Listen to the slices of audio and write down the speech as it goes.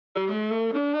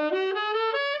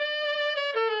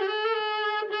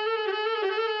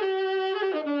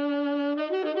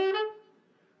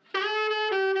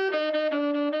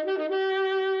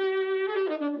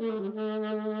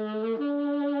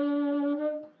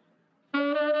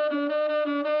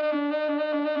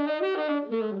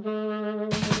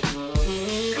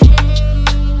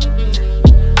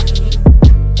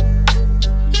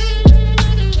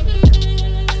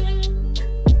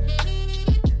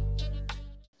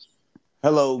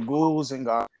Hello, ghouls and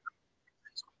goblins.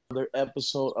 Another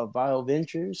episode of Philthy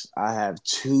Ventures. I have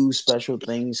two special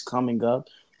things coming up.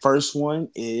 First one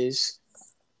is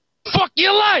Fuck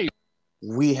your life!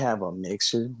 we have a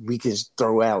mixer. We can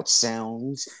throw out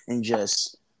sounds and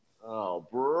just. Oh,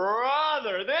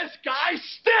 brother, this guy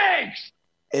stinks!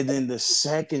 And then the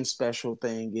second special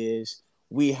thing is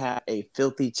we have a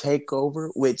filthy takeover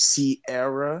with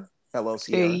Seirra. Hello,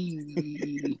 Seirra.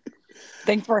 Hey,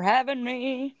 thanks for having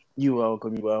me. You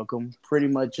welcome. You welcome. Pretty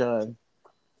much.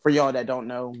 For y'all that don't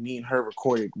know, me and her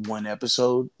recorded one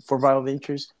episode for Philthy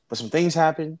Ventures, but some things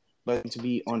happened. But to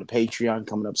be on the Patreon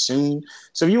coming up soon.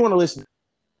 So if you want to listen,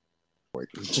 I'm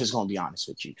just gonna be honest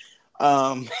with you.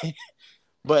 Um,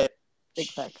 but Big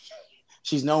facts.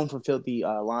 she's known for Filthy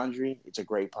Laundry. It's a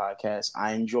great podcast.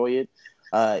 I enjoy it.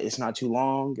 It's not too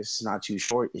long. It's not too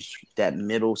short. It's that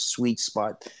middle sweet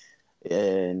spot,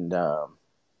 and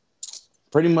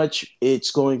pretty much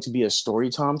it's going to be a story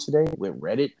time today with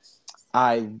Reddit.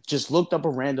 I just looked up a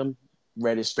random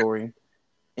Reddit story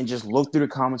and just looked through the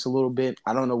comments a little bit.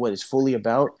 I don't know what it's fully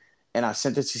about. And I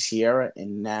sent it to Seirra,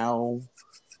 and now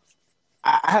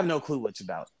I have no clue what it's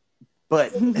about.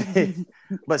 But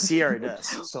but Seirra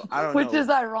does. So I don't Which know. is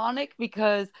ironic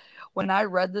because when I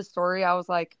read the story, I was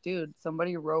like, dude,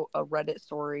 somebody wrote a Reddit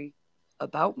story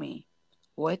about me.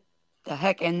 What the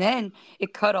heck? And then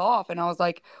it cut off, and I was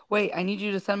like, wait, I need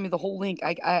you to send me the whole link.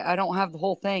 I don't have the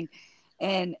whole thing.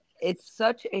 And it's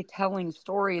such a telling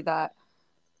story that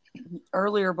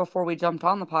earlier before we jumped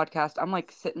on the podcast, I'm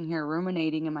like sitting here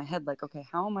ruminating in my head, like, okay,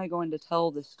 how am I going to tell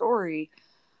this story?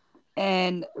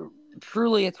 And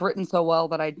truly, it's written so well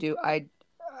that I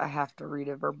have to read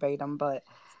it verbatim, but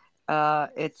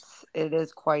it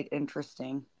is quite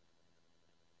interesting.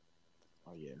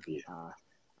 Oh yeah.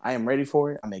 I am ready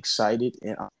for it. I'm excited,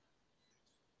 and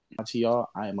to y'all,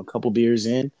 I am a couple beers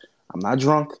in. I'm not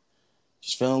drunk.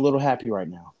 Just feeling a little happy right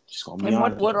now. Just gonna be And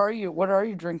honest. what are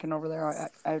you drinking over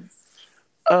there?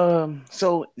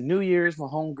 So New Year's, my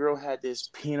homegirl had this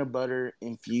peanut butter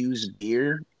infused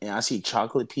beer, and I see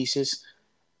chocolate pieces.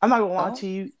 I'm not gonna lie Oh, to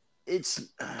you. It's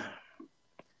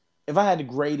if I had to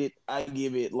grade it, I'd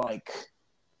give it like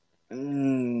a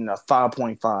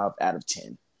 5.5 out of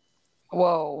 10.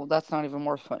 whoa, that's not even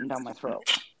worth putting down my throat.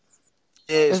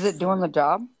 Is it It's doing the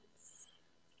job?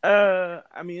 I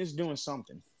mean, it's doing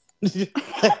something.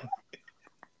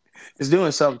 It's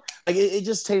doing something. Like it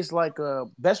just tastes like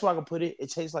best way I can put it.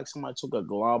 It tastes like somebody took a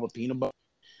glob of peanut butter,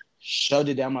 shoved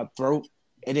it down my throat,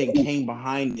 and then came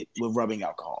behind it with rubbing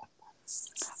alcohol.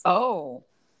 Oh,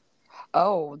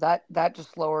 that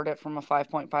just lowered it from a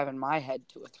 5.5 in my head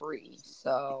to a 3.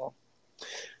 So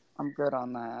I'm good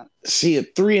on that. See, a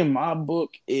 3 in my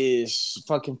book is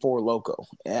fucking Four Loco.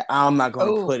 I'm not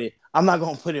gonna Oh, put it. I'm not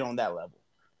gonna put it on that level.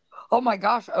 oh my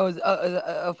gosh! Oh,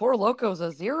 a Four Locos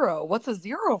a 0. What's a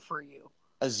 0 for you?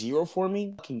 A 0 for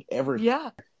me. Can ever.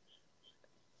 Yeah.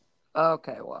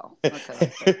 Okay, well, okay,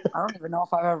 that's fair. I don't even know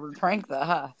if I've ever drank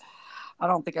that. I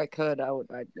don't think I could. I would.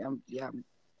 Yeah,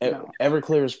 no.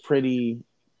 Everclear is pretty.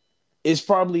 It's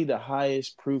probably the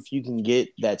highest proof you can get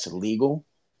that's legal.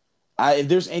 If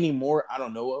there's any more, I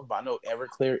don't know of, but I know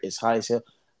Everclear is high as hell.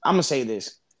 I'm gonna say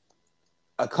this: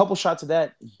 a couple shots of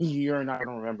that, you're not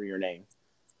gonna remember your name.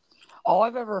 All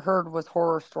I've ever heard was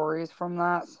horror stories from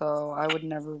that, so I would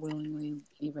never willingly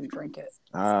even drink it.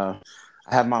 I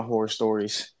have my horror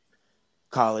stories.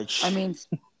 I College, mean,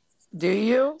 do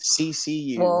you?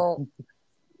 CCU. Well,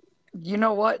 you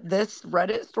know what? This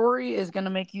Reddit story is going to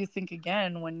make you think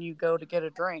again when you go to get a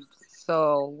drink.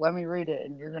 So let me read it,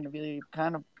 and you're going to be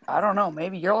kind of, I don't know,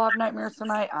 maybe you'll have nightmares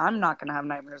tonight. I'm not going to have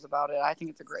nightmares about it. I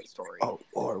think it's a great story. Oh,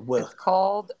 or well, It's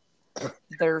called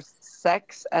There's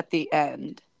Sex at the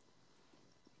End.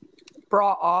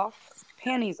 Bra off,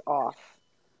 panties off,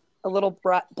 a little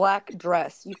black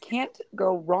dress. You can't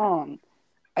go wrong.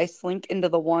 I slink into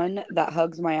the one that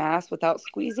hugs my ass without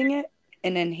squeezing it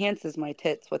and enhances my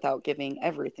tits without giving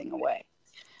everything away.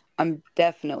 I'm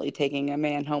definitely taking a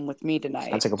man home with me I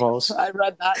tonight. take a pause. I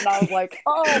read that and I was like,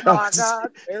 oh my God,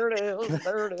 there it is.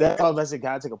 There it That is. that's a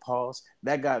guy take a pause.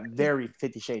 That got very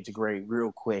 50 Shades of Grey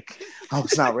real quick. I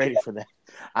was not ready for that.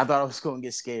 I thought I was going to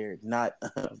get scared. Not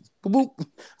boop, boop.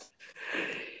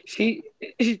 She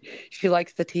she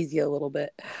likes to tease you a little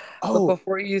bit. But Oh,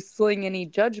 before you sling any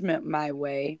judgment my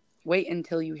way, wait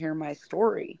until you hear my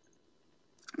story.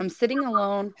 I'm sitting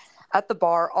alone at the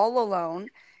bar, all alone,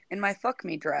 in my fuck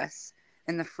me dress,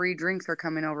 and the free drinks are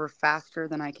coming over faster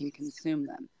than I can consume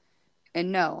them.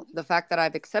 And no, the fact that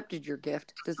I've accepted your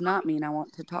gift does not mean I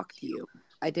want to talk to you.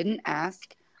 I didn't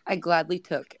ask, I gladly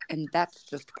took, and that's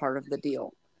just part of the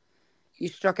deal. You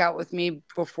struck out with me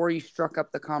before you struck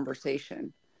up the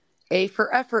conversation. A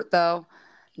for effort, though.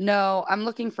 No, I'm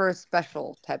looking for a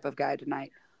special type of guy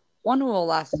tonight. One who will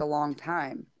last a long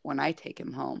time when I take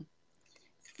him home.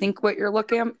 Think what you're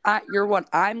looking at? You're what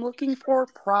I'm looking for?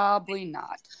 Probably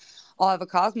not. I'll have a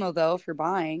Cosmo, though, if you're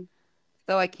buying.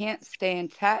 Though I can't stay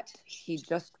and chat, he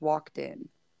just walked in.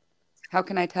 How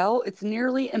can I tell? It's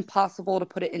nearly impossible to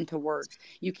put it into words.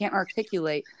 You can't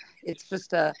articulate. It's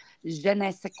just a je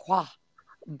ne sais quoi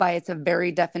by its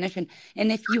very definition.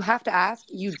 And if you have to ask,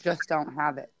 you just don't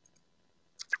have it.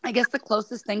 I guess the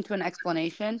closest thing to an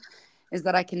explanation is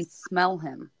that I can smell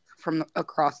him from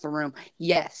across the room.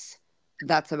 Yes,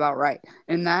 that's about right.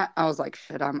 And that, I was like,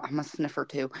 shit, I'm a sniffer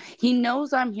too. He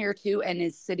knows I'm here too and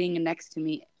is sitting next to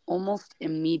me almost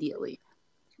immediately.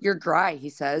 You're dry, he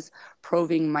says,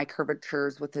 probing my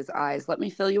curvatures with his eyes. Let me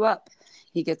fill you up.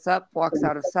 He gets up, walks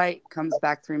out of sight, comes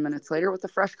back 3 minutes later with a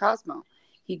fresh Cosmo.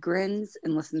 He grins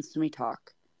and listens to me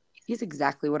talk. He's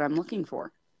exactly what I'm looking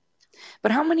for.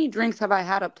 But how many drinks have I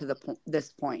had up to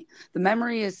this point? The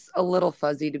memory is a little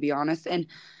fuzzy, to be honest, and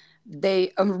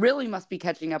they really must be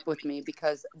catching up with me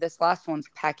because this last one's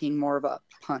packing more of a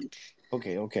punch.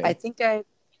 Okay, I okay. think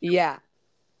yeah.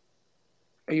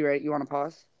 Are you ready? You want to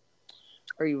pause?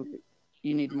 Or you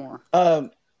need more?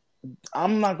 Um,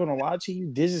 I'm not gonna lie to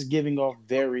you. This is giving off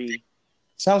very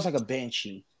sounds like a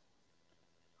banshee.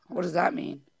 What does that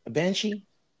mean? A banshee?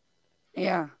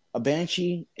 Yeah. A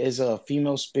banshee is a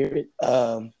female spirit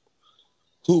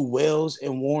who wails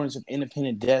and warns of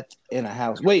independent death in a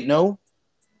house. Wait, no.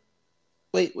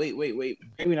 Wait.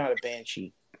 Maybe not a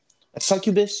banshee. A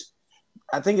succubus?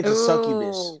 I think it's a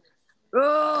succubus. Oh,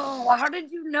 oh, how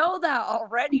did you know that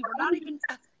already? We're not even,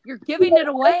 you're giving it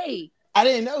away. I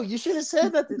didn't know. You should have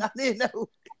said that. I didn't know.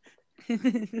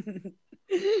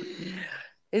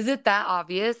 Is it that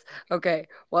obvious? Okay,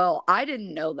 well, I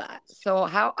didn't know that. So,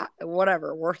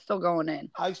 whatever, we're still going in.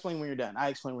 I'll explain when you're done.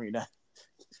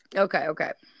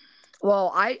 Okay.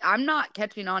 Well, I'm not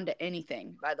catching on to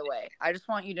anything, by the way. I just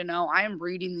want you to know I am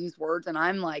reading these words and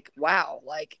I'm like, wow,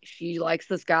 like she likes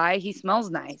this guy. He smells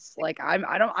nice. Like I'm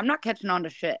not catching on to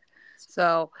shit.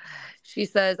 So she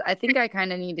says, I think I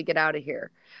kind of need to get out of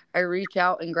here. I reach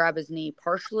out and grab his knee,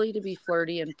 partially to be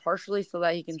flirty and partially so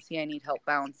that he can see I need help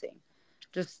balancing.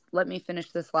 Just let me finish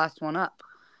this last one up.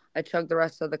 I chug the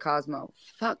rest of the Cosmo.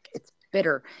 Fuck, it's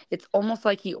bitter. It's almost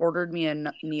like he ordered me a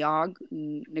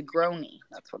Negroni.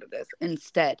 That's what it is.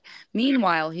 Instead.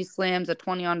 Meanwhile, he slams a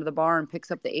 20 onto the bar and picks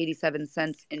up the 87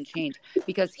 cents in change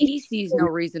because he sees no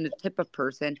reason to tip a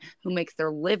person who makes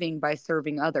their living by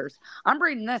serving others. I'm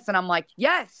reading this and I'm like,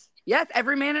 yes,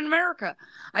 every man in America.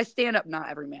 I stand up, not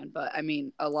every man, but I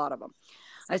mean, a lot of them.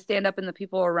 I stand up and the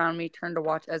people around me turn to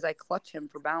watch as I clutch him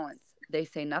for balance. They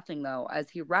say nothing, though, as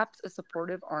he wraps a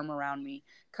supportive arm around me,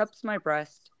 cups my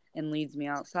breast, and leads me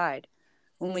outside.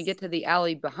 When we get to the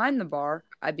alley behind the bar,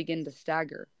 I begin to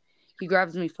stagger. He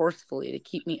grabs me forcefully to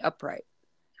keep me upright.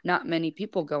 Not many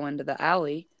people go into the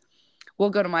alley. We'll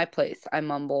go to my place, I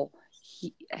mumble,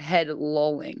 head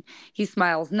lolling. He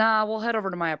smiles. Nah, we'll head over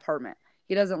to my apartment.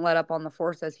 He doesn't let up on the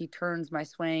force as he turns my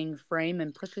swaying frame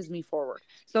and pushes me forward.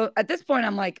 So at this point,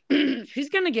 I'm like, she's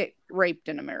going to get raped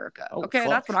in America. Oh Okay, fuck.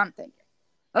 that's what I'm thinking.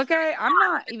 Okay, I'm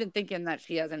not even thinking that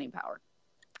she has any power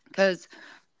because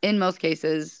in most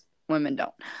cases, women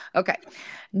don't. Okay,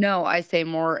 no, I say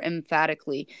more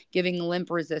emphatically, giving limp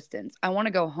resistance. I want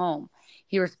to go home.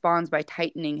 He responds by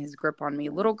tightening his grip on me.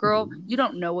 Little girl, you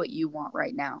don't know what you want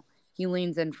right now. He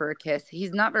leans in for a kiss.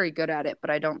 He's not very good at it, but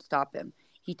I don't stop him.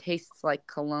 He tastes like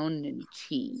cologne and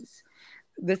cheese.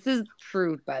 This is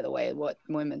true, by the way, what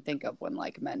women think of when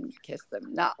like men kiss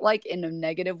them. Not like in a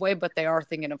negative way, but they are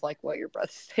thinking of like what your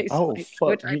breath tastes Oh like. fuck.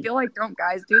 Which I feel like don't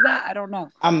guys do that? I don't know.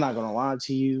 I'm not gonna lie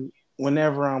to you.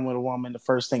 Whenever I'm with a woman, the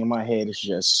first thing in my head is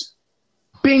just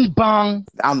Bing bong.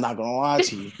 I'm not gonna lie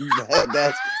to you.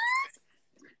 That's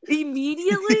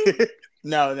Immediately?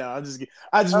 no. I just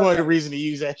wanted a Okay. reason to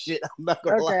use that shit. I'm not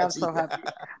gonna lie Okay, I'm to so you. happy.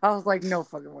 I was like, no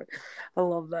fucking way. I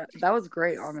love that. That was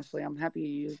great, honestly. I'm happy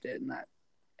you used it in that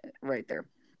right there.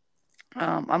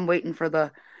 I'm waiting for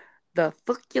the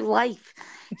fuck your life.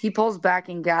 He pulls back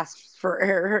and gasps for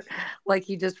air like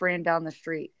he just ran down the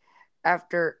street.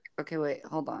 After okay, wait,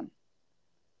 hold on.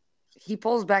 He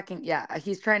pulls back and yeah,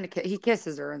 he's trying to he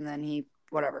kisses her and then he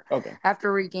whatever. Okay.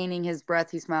 After regaining his breath,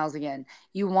 he smiles again.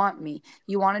 You want me.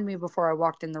 You wanted me before I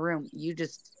walked in the room. You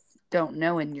just don't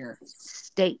know in your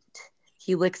state.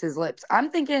 He licks his lips.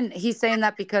 I'm thinking he's saying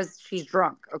that because she's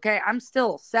drunk. Okay, I'm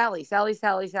still Sally.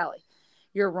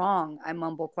 You're wrong, I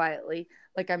mumble quietly,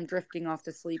 like I'm drifting off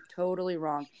to sleep. Totally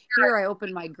wrong. Here I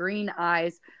open my green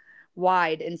eyes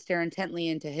wide and stare intently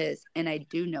into his. And I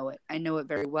do know it. I know it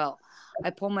very well. I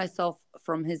pull myself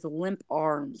from his limp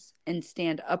arms and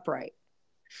stand upright,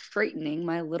 straightening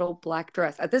my little black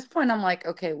dress. At this point, I'm like,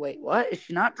 okay, wait, what? Is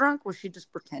she not drunk? Was she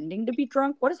just pretending to be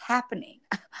drunk? What is happening?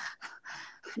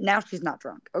 Now she's not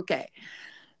drunk. Okay.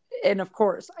 And of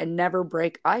course, I never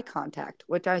break eye contact,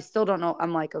 which I still don't know.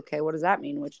 I'm like, okay, what does that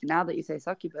mean? Which now that you say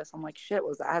succubus, I'm like, shit,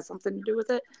 was that has something to do with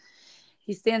it?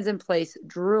 He stands in place,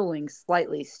 drooling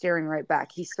slightly, staring right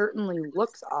back. He certainly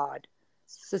looks odd,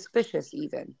 suspicious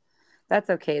even. That's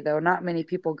okay, though. Not many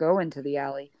people go into the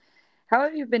alley. How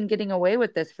have you been getting away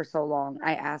with this for so long?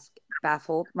 I asked,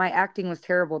 baffled. My acting was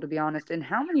terrible, to be honest. And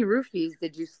how many roofies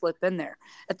did you slip in there?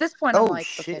 At this point, I'm Oh like,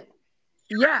 okay. shit!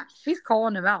 Yeah, she's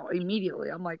calling him out immediately.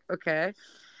 I'm like, okay.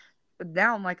 But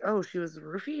now I'm like, oh, she was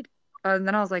roofied? And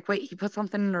then I was like, wait, he put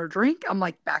something in her drink? I'm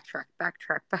like, backtrack,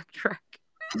 backtrack, backtrack.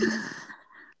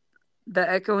 The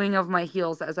echoing of my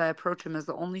heels as I approach him is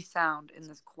the only sound in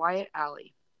this quiet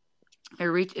alley. I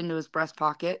reach into his breast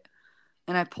pocket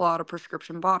and I pull out a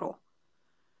prescription bottle.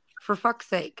 For fuck's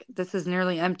sake, this is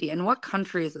nearly empty. And what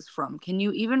country is this from? Can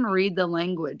you even read the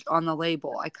language on the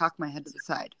label? I cock my head to the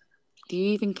side. Do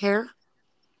you even care?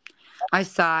 I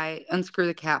sigh, unscrew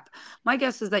the cap. My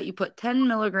guess is that you put 10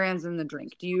 milligrams in the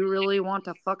drink. Do you really want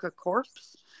to fuck a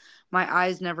corpse? My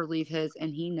eyes never leave his,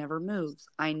 and he never moves.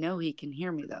 I know he can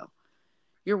hear me, though.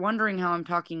 You're wondering how I'm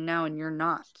talking now, and you're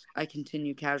not, I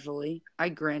continue casually. I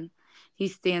grin. He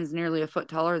stands nearly a foot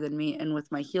taller than me and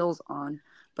with my heels on,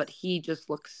 but he just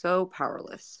looks so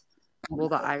powerless. Will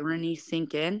the irony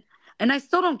sink in? And I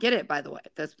still don't get it, by the way,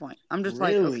 at this point. I'm just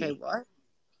like, okay, Really? what?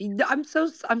 I'm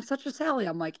such a Sally.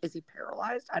 I'm like, is he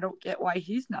paralyzed? I don't get why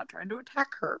he's not trying to attack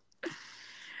her.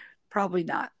 Probably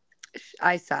not.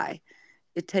 I sigh.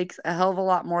 It takes a hell of a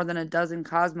lot more than a dozen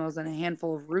cosmos and a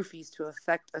handful of roofies to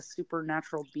affect a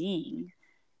supernatural being.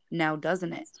 Now,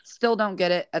 doesn't it? Still don't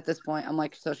get it at this point. I'm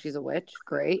like, so she's a witch?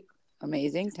 Great.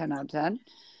 Amazing. 10 out of 10.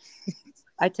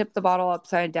 I tip the bottle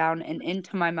upside down and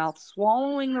into my mouth,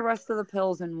 swallowing the rest of the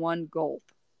pills in one gulp.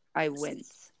 I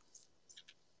wince.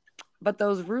 But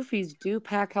those roofies do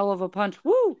pack hell of a punch.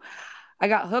 Woo! I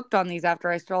got hooked on these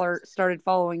after I started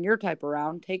following your type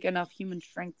around. Take enough human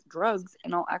strength drugs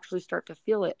and I'll actually start to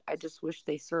feel it. I just wish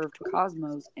they served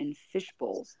cosmos in fish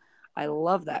bowls. I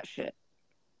love that shit.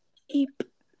 Eep.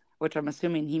 Which I'm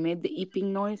assuming he made the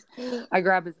eeping noise. I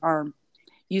grab his arm.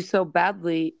 You so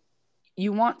badly.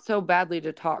 You want so badly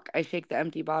to talk. I shake the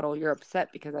empty bottle. You're upset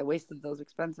because I wasted those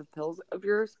expensive pills of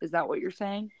yours. Is that what you're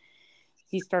saying?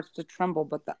 He starts to tremble,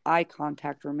 but the eye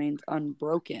contact remains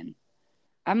unbroken.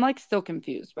 I'm like still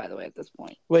confused, by the way, at this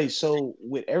point. Wait, so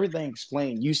with everything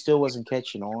explained, you still wasn't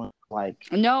catching on, like,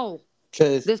 No,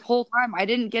 cause this whole time I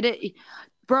didn't get it.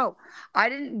 Bro, I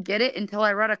didn't get it until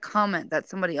I read a comment that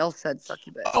somebody else said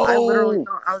succubus. I literally oh,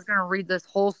 thought I was going to read this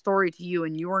whole story to you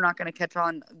and you were not going to catch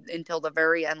on until the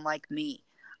very end like me.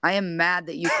 I am mad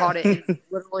that you caught it in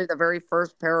literally the very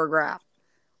first paragraph.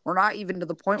 We're not even to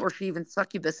the point where she even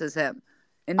succubuses him.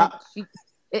 And I,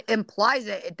 it implies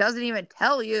it. It doesn't even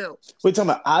tell you. wait, talking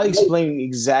about. I'll explain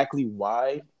exactly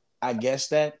why I guess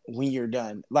that when you're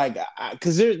done, like,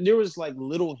 cause there was like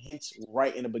little hints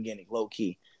right in the beginning, low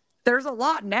key. There's a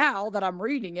lot now that I'm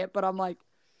reading it, but I'm like,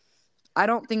 I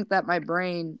don't think that my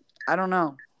brain, I don't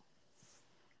know.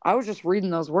 I was just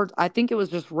reading those words. I think it was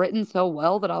just written so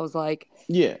well that I was like,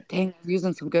 Yeah. dang, I'm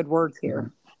using some good words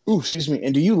here. Ooh, excuse me.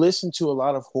 And do you listen to a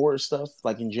lot of horror stuff,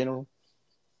 like in general?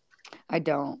 I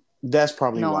don't. That's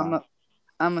probably No, why.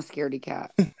 I'm a scaredy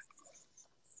cat.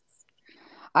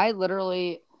 I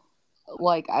literally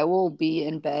like I will be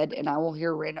in bed and I will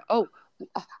hear random. Oh,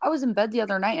 I was in bed the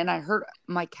other night and I heard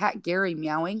my cat Gary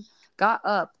meowing. Got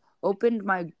up, opened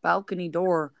my balcony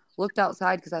door, looked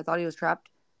outside because I thought he was trapped.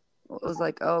 Was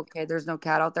like, oh, okay, there's no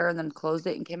cat out there, and then closed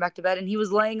it and came back to bed, and he was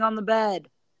laying on the bed.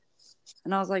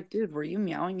 And I was like, dude, were you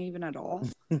meowing even at all?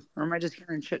 Or am I just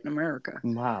hearing shit in America?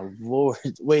 My lord.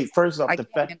 Wait, first off, I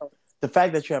can't handle it. the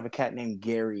fact that you have a cat named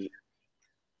Gary,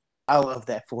 I love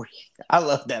that for you. I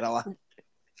love that a lot.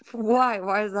 Why?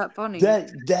 Why is that funny?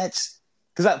 That's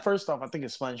because first off, I think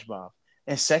it's SpongeBob,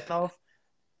 and second off,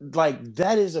 like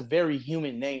that is a very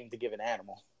human name to give an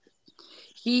animal.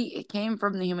 He came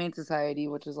from the Humane Society,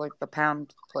 which is like the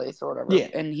pound place or whatever, Yeah.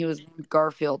 and he was named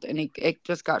Garfield, and it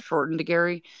just got shortened to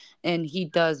Gary, and he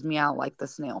does meow like the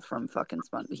snail from fucking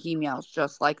Sponge. He meows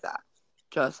just like that.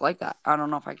 Just like that. I don't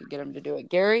know if I could get him to do it.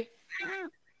 Gary?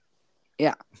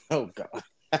 Yeah. Oh god.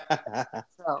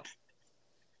 So,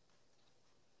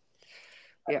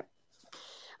 yeah.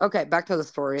 Okay, back to the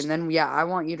story. And then, yeah, I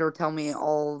want you to tell me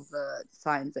all the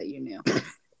signs that you knew.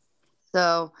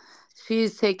 So,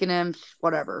 She's taken him,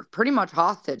 whatever, pretty much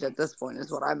hostage at this point,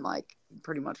 is what I'm like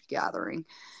pretty much gathering.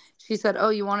 She said, "Oh,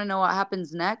 you want to know what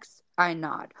happens next?" I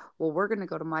nod. "Well, we're going to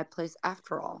go to my place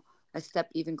after all." I step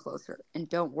even closer. "And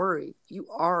don't worry, you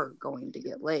are going to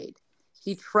get laid."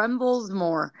 He trembles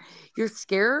more. "You're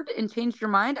scared and changed your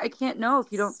mind? I can't know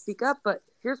if you don't speak up, but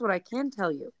here's what I can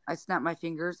tell you." I snap my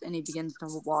fingers and he begins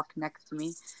to walk next to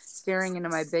me, staring into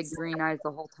my big green eyes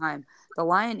the whole time. The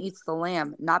lion eats the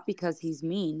lamb, not because he's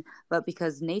mean, but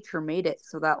because nature made it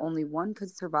so that only one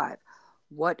could survive.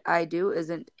 What I do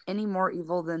isn't any more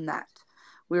evil than that.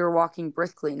 We were walking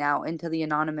briskly now into the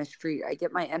anonymous street. I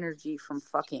get my energy from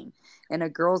fucking. And a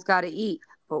girl's got to eat,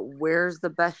 but where's the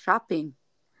best shopping?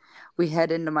 We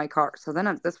head into my car. So then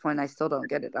at this point, I still don't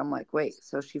get it. I'm like, wait,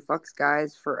 so she fucks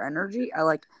guys for energy?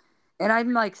 And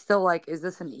I'm like, still like, is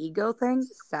this an ego thing?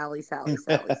 Sally, Sally,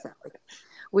 Sally, Sally.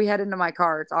 We head into my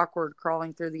car. It's awkward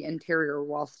crawling through the interior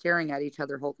while staring at each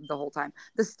other the whole time.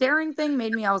 The staring thing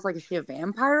made me, I was like, is she a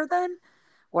vampire then?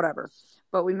 Whatever.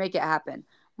 But we make it happen.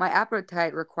 My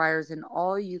appetite requires an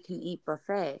all-you-can-eat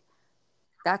buffet.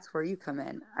 That's where you come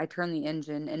in. I turn the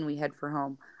engine and we head for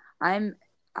home. I'm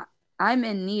I- I'm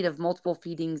in need of multiple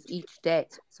feedings each day,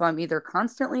 so I'm either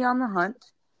constantly on the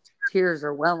hunt, tears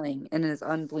are welling in his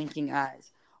unblinking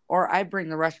eyes, or I bring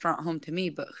the restaurant home to me,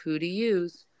 but who to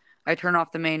use? I turn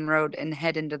off the main road and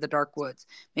head into the dark woods.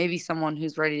 Maybe someone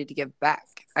who's ready to give back,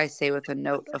 I say with a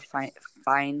note of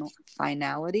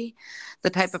finality. The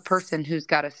type of person who's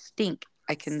got a stink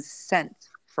I can sense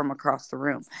from across the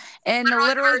room. And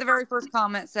literally the very first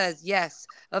comment says, "Yes,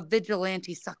 a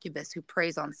vigilante succubus who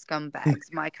preys on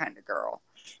scumbags, my kind of girl."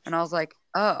 And I was like,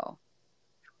 oh,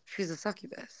 she's a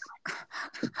succubus.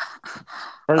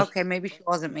 First, Okay, maybe she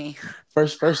wasn't me.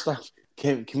 first off,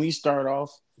 can we start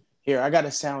off here? I got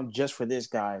a sound just for this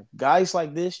guy. Guys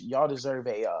like this, y'all deserve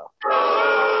a.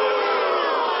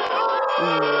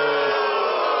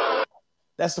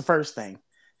 That's the first thing.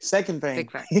 Second thing,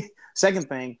 Big fact. second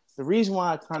thing. The reason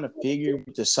why I kind of figured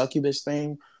the succubus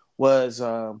thing was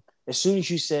as soon as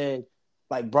you said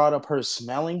like brought up her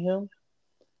smelling him,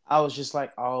 I was just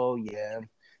like, oh yeah,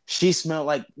 she smelled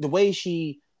like the way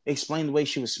she explained the way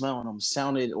she was smelling him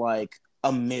sounded like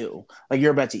a meal, like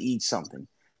you're about to eat something.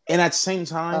 And at the same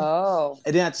time, Oh,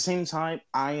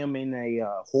 I am in a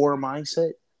horror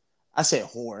mindset. I said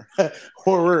horror,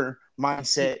 horror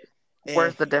mindset, and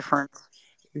where's the difference?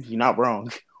 you're not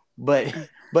wrong. But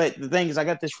but the thing is, I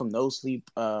got this from No Sleep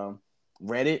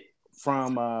Reddit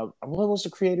from what was the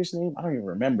creator's name? I don't even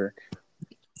remember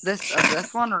This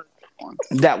one or this one?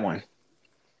 that one.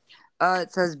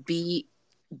 It says BD.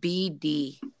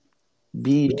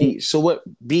 BD. So what?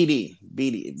 BD,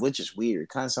 which is weird.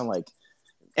 Kind of sound like.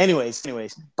 Anyways.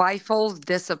 Bifle's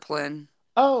discipline.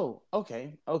 Oh,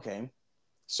 okay.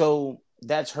 So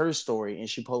that's her story, and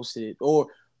she posted it, or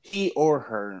he or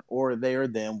her, or they or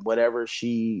them, whatever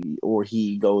she or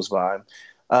he goes by.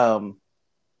 Um,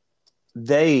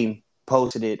 they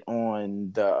posted it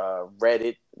on the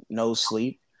Reddit No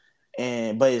Sleep,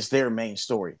 and but it's their main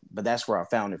story. But that's where I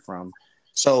found it from.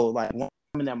 So like when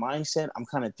I'm in that mindset, I'm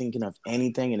kind of thinking of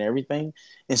anything and everything.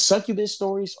 And succubus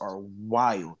stories are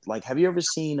wild. Like, have you ever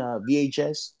seen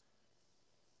VHS?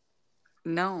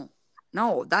 No.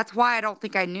 No, that's why I don't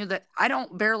think I knew that. I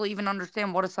don't barely even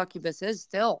understand what a succubus is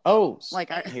still. Oh,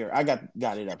 Like here I got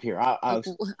it up here. like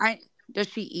I does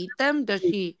she eat them? Does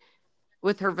she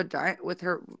with her vagina with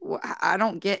her I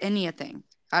don't get anything.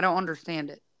 I don't understand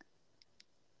it.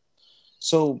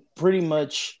 So pretty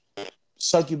much,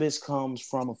 succubus comes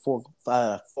from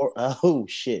a oh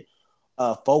shit,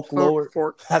 folklore.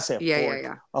 Fork. I said Yeah, yeah, fork,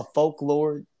 yeah. a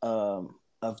folklore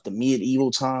of the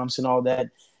medieval times and all that.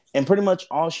 And pretty much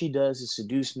all she does is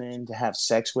seduce men to have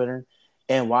sex with her.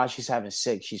 And while she's having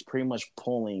sex, she's pretty much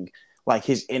pulling like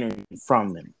his energy from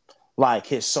them, like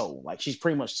his soul. Like she's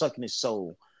pretty much sucking his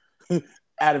soul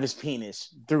out of his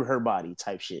penis through her body,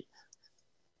 type shit.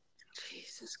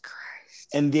 Jesus Christ.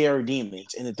 And they are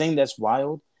demons. And the thing that's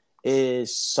wild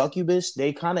is succubus.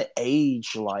 They kind of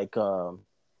age like.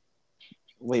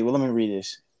 Wait, well, let me read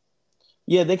this.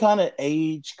 Yeah, they kind of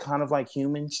age kind of like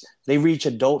humans. They reach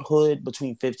adulthood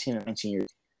between 15 and 19 years.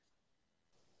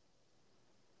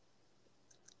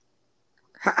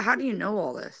 How do you know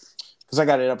all this? Because I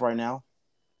got it up right now.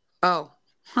 Oh.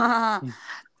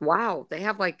 Wow. They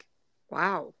have like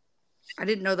wow. I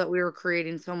didn't know that we were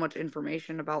creating so much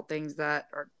information about things that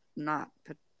are not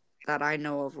that I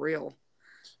know of real.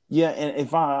 Yeah, and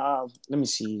if let me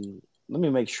see. Let me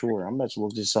make sure. I'm about to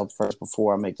look this up first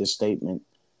before I make this statement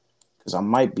because I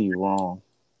might be wrong.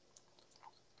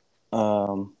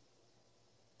 Um,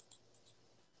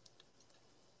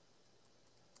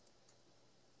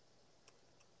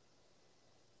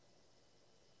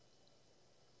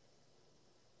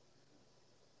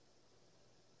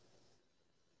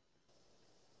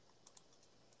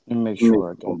 make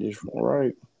sure I get this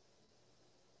right.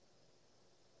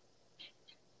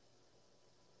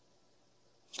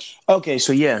 Okay,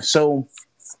 so yeah, so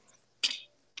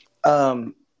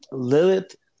um,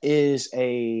 Lilith is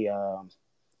a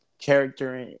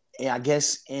character, I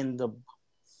guess in the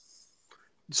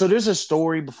so there's a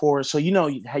story before. So you know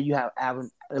how you have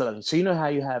Adam. So you know how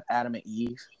you have Adam and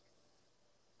Eve.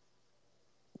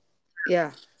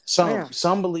 Yeah. Oh Some yeah.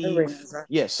 some Everybody believe, knows that.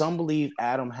 yeah, some believe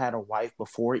Adam had a wife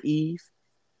before Eve,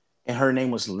 and her name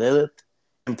was Lilith,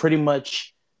 and pretty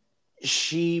much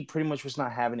she pretty much was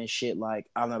not having this shit like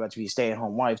I'm not about to be a stay at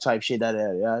home wife type shit.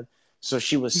 Da. So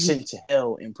she was sent to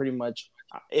hell, and pretty much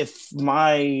if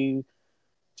my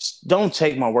don't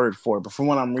take my word for it, but from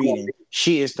what I'm reading,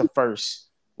 she is the first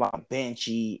like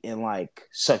banshee and like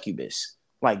succubus,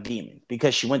 like demon,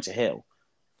 because she went to hell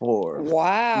for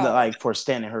Wow. like for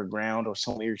standing her ground or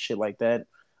some weird shit like that.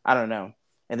 I don't know.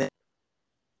 And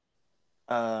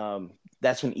then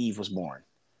that's when Eve was born.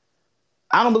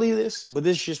 I don't believe this, but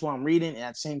this is just what I'm reading. And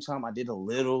at the same time, I did a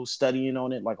little studying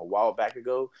on it like a while back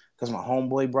ago because my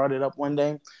homeboy brought it up one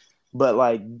day. But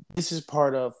like, this is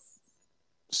part of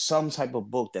some type of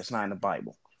book that's not in the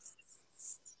Bible.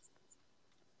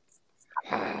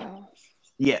 Wow.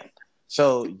 Yeah.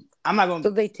 So I'm not going So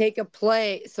to. they take a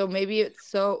play. So maybe it's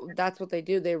so that's what they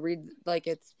do. They read like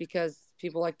it's because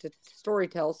people like to story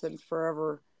tell since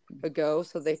forever ago.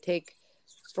 So they take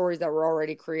stories that were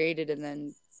already created and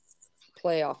then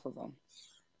play off of them.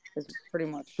 Is pretty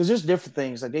much Because there's different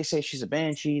things. Like they say she's a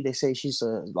banshee. They say she's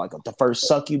the first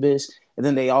succubus. And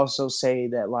then they also say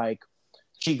that like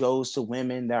she goes to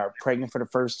women that are pregnant for the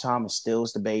first time and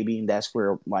steals the baby, and that's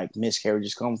where like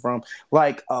miscarriages come from.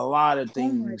 Like a lot of oh my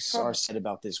things are god. said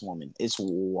about this woman. It's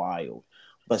wild,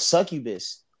 but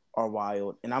succubus are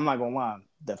wild, and I'm not gonna lie.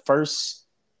 The first,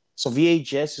 so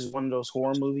VHS is one of those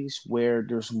horror movies where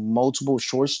there's multiple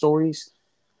short stories,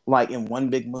 like in one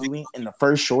big movie. And the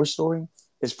first short story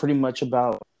is pretty much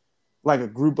about like a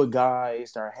group of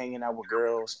guys that are hanging out with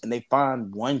girls, and they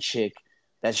find one chick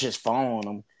that's just following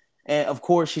them. And of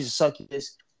course, she's a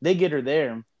succubus. They get her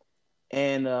there,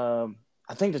 and I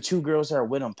think the two girls that are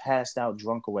with him passed out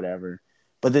drunk or whatever.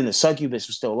 But then the succubus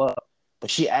was still up,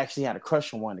 but she actually had a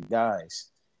crush on one of the guys,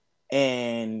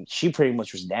 and she pretty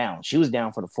much was down. She was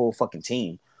down for the full fucking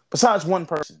team. Besides one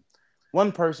person,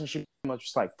 she pretty much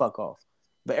was like fuck off.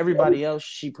 But everybody else,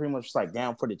 she pretty much was like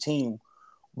down for the team.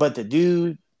 But the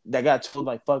dude that got told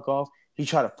like fuck off, he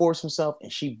tried to force himself,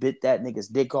 and she bit that nigga's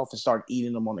dick off and started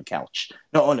eating him on the couch.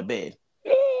 No, on the bed.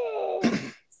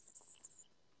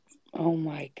 Oh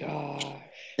my gosh.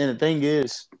 And the thing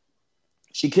is,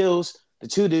 she kills the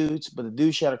two dudes, but the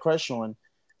dude she had a crush on,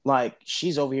 like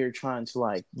she's over here trying to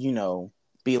like,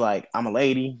 be like, I'm a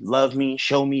lady, love me,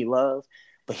 show me love.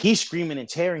 But he's screaming and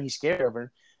tearing, he's scared of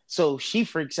her. So she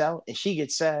freaks out and she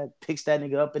gets sad, picks that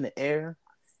nigga up in the air,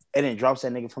 and then drops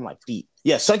that nigga from like feet.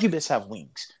 Yeah, succubus have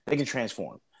wings. They can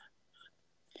transform.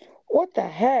 What the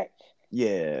heck?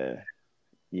 Yeah.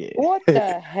 Yeah. What the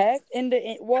heck?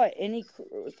 What?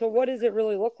 So what does it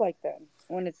really look like then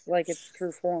when it's like its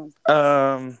true form?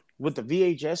 With the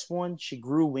VHS one, she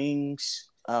grew wings,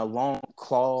 long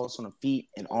claws on her feet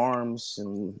and arms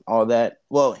and all that.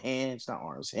 Well, hands, not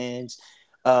arms, hands.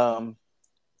 Um,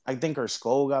 I think her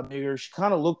skull got bigger. She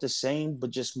kind of looked the same,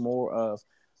 but just more of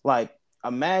like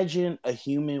imagine a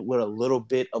human with a little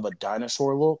bit of a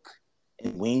dinosaur look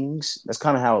and wings. That's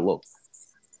kind of how it looked.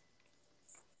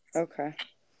 Okay.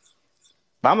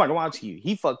 But I'm not gonna lie to you.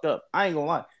 He fucked up. I ain't gonna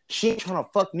lie. She ain't trying to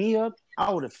fuck me up.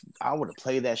 I would have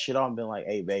played that shit on and been like,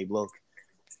 hey babe, look,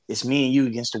 it's me and you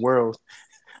against the world.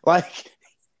 Like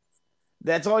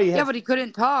that's all you Yeah, have. but he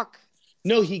couldn't talk.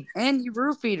 No, he And he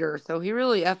roofied her, so he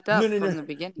really effed no up no from no the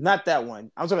beginning. not that one.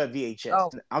 I'm talking about VHS.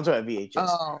 Oh. I'm talking about VHS.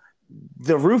 Oh.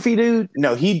 The roofie dude,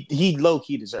 no, he low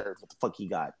key deserved what the fuck he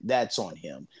got. That's on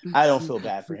him. I don't feel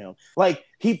bad for him. Like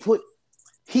he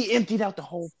emptied out the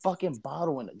whole fucking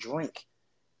bottle in a drink.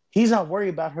 He's not worried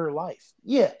about her life.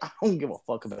 Yeah, I don't give a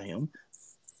fuck about him.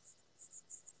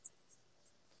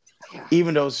 Yeah.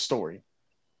 Even though it's a story.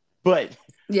 But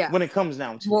Yeah. when it comes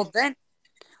down to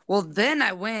Well then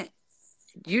I went.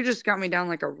 You just got me down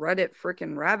like a Reddit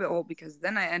freaking rabbit hole because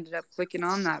then I ended up clicking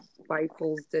on that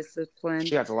Bifle's Discipline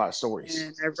she has a lot of stories.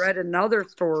 and I read another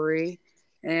story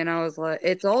and I was like,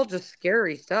 it's all just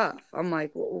scary stuff. I'm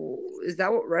like, is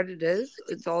that what Reddit is?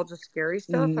 It's all just scary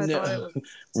stuff? I thought it No.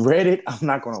 was. Reddit, I'm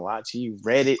not gonna lie to you.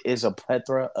 Reddit is a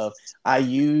plethora of I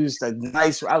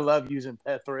love using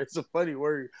plethora. It's a funny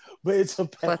word, but it's a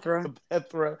Plethora.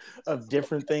 plethora of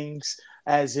different things.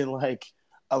 As in like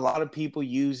a lot of people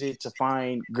use it to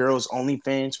find girls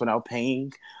OnlyFans without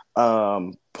paying.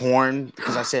 Porn,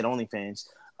 because I said OnlyFans.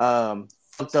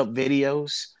 fucked up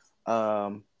videos,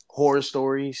 horror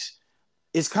stories.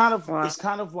 Wow. It's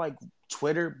kind of like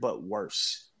Twitter but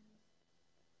worse.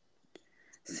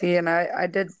 See, and I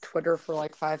did Twitter for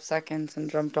like 5 seconds and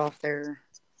jumped off there.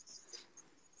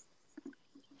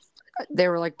 They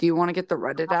were like, "Do you want to get the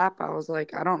Reddit app?" I was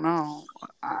like, "I don't know.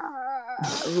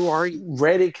 Who are you?"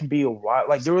 Reddit can be a wild.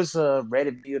 Like there was a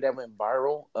Reddit video that went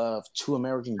viral of two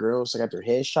American girls that got their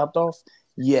heads chopped off.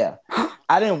 Yeah,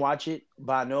 I didn't watch it,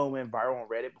 but I know it went viral on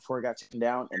Reddit before it got taken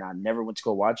down, and I never went to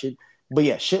go watch it. But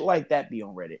yeah, shit like that be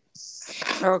on Reddit.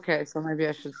 Okay, so maybe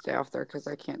I should stay off there because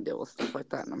I can't deal with stuff like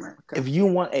that in America. If you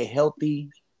want a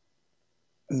healthy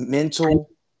mental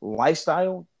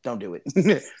lifestyle, don't do it.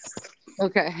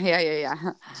 Okay, yeah.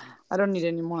 I don't need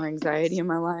any more anxiety in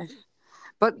my life.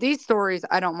 But these stories,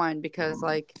 I don't mind because,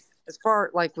 like, as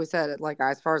far like we said, like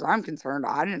as far as I'm concerned,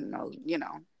 I didn't know.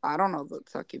 I don't know that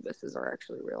succubuses are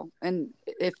actually real, and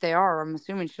if they are, I'm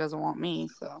assuming she doesn't want me.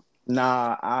 So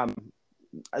Nah,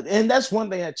 and that's one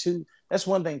thing that too. That's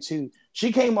one thing too.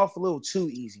 She came off a little too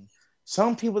easy.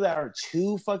 Some people that are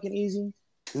too fucking easy,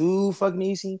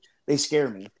 they scare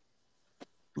me.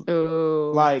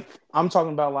 ooh, Like I'm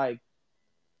talking about, like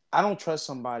I don't trust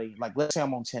somebody. Like let's say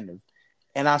I'm on Tinder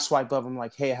and I swipe up. I'm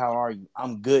like, hey, how are you?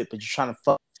 I'm good, but you're trying to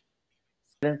fuck.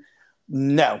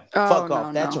 No, oh fuck no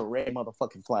off. That's a no. red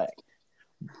motherfucking flag.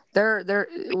 There.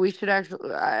 We should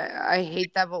actually. I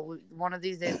hate that, but one of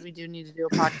these days we do need to do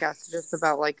a podcast just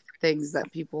about like things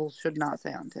that people should not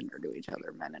say on Tinder to each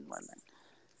other, men and women.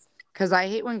 Because I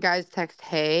hate when guys text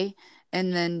 "Hey"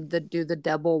 and then do the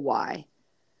double Y.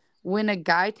 When a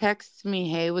guy texts me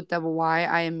 "Hey" with double Y,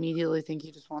 I immediately think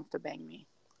he just wants to bang me.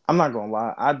 I'm not gonna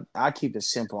lie. I keep it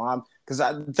simple.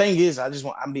 The thing is,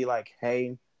 I'm be like,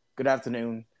 hey, good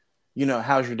afternoon.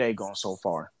 How's your day going so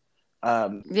far?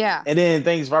 Um, Yeah. and then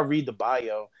things if I read the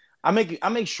bio, I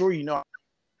make sure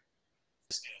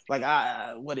like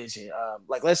what is it?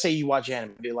 Like let's say you watch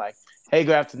anime, be like, hey,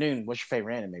 good afternoon. What's your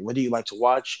favorite anime? What do you like to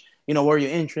watch? What are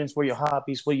your interests? What are your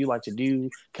hobbies? What do you like to do?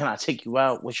 Can I take you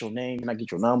out? What's your name? Can I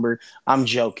get your number? I'm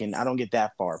joking. I don't get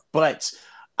that far, but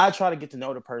I try to get to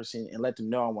know the person and let them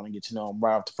know I want to get to know them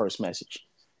right off the first message.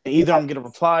 And either I'm gonna get a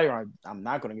reply or I'm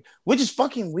not gonna get, which is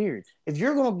fucking weird. If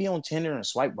you're gonna be on Tinder and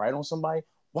swipe right on somebody,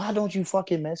 why don't you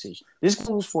fucking message? This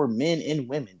goes for men and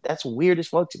women. That's weird as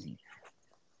fuck to me.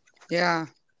 Yeah.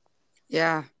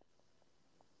 Yeah.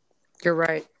 You're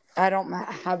right. I don't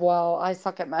have, well, I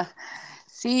suck at math.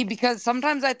 See, because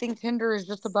sometimes I think Tinder is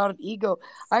just about an ego.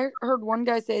 I heard one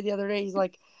guy say the other day, he's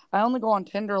like, I only go on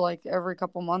Tinder like every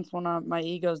couple months when my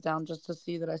ego's down just to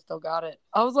see that I still got it.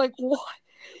 I was like, what?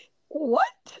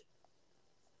 What?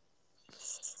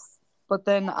 But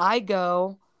then I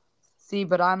go, see,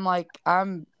 but I'm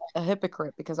a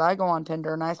hypocrite because I go on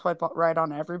Tinder and I swipe right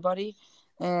on everybody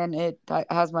and it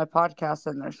has my podcast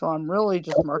in there. So I'm really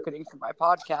just marketing for my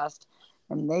podcast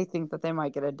and they think that they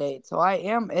might get a date. So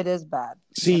it is bad.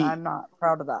 And See, I'm not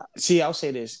proud of that. I'll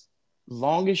say this: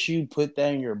 long as you put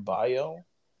that in your bio,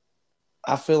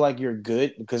 I feel like you're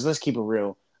good. Because let's keep it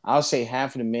real. I'll say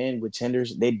half of the men with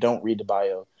Tinders they don't read the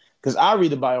bio. Because I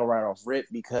read the bio right off rip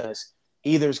because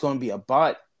either it's going to be a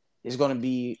bot, it's going to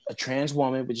be a trans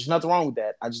woman, which is nothing wrong with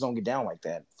that. I just don't get down like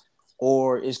that.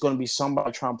 Or it's going to be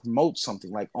somebody trying to promote something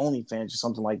like OnlyFans or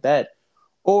something like that.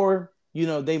 Or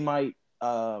they might.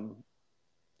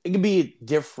 It could be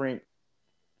different.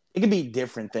 It could be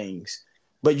different things,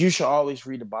 but you should always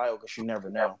read the bio because you never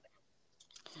know.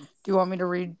 Do you want me to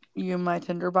read you my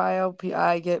Tinder bio?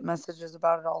 I get messages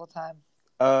about it all the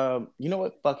time. You know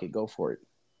what? Fuck it, go for it.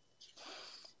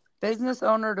 Business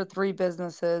owner to 3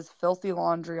 businesses, filthy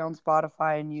laundry on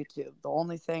Spotify and YouTube. The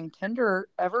only thing Tinder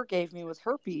ever gave me was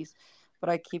herpes,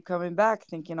 but I keep coming back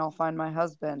thinking I'll find my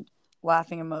husband.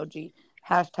 Laughing emoji.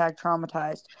 Hashtag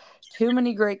traumatized. Too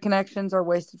many great connections are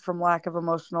wasted from lack of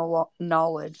emotional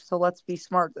knowledge, so let's be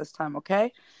smart this time,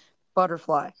 okay?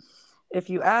 Butterfly. If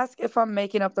you ask if I'm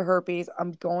making up the herpes,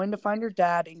 I'm going to find your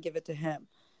dad and give it to him.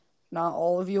 Not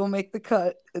all of you will make the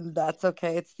cut, and that's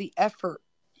okay. It's the effort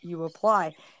you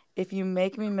apply. If you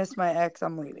make me miss my ex,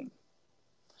 I'm leaving.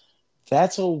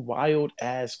 That's a wild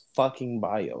ass fucking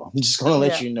bio. I'm just gonna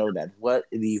let Yeah, you know that. What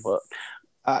the fuck?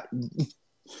 Uh,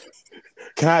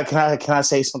 can I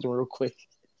say something real quick?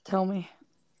 tell me.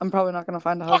 I'm probably not going to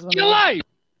find a Fuck husband your though. life.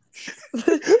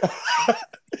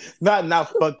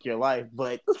 Not fuck your life,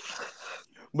 but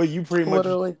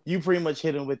Literally. you pretty much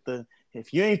hit him with the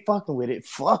if you ain't fucking with it,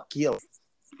 fuck you.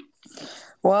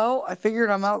 Well, I figured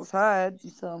I'm outside,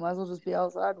 so I might as well just be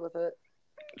outside with it.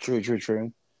 True.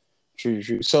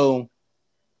 So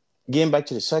getting back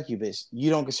to the succubus, you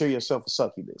don't consider yourself a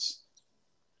succubus.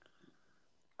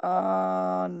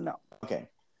 No. Okay.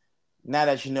 Now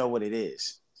that you know what it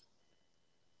is.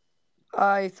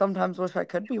 I sometimes wish I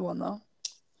could be one though.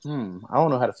 I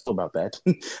don't know how to feel about that.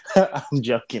 I'm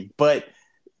joking, but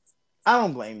I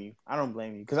don't blame you. I don't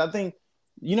blame you because I think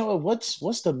you know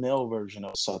what's the male version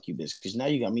of succubus? Because now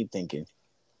you got me thinking.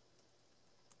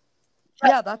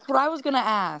 Yeah, that's what I was gonna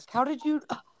ask. How did you?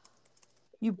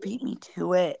 You beat me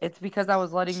to it. It's because I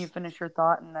was letting you finish your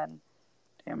thought, and then,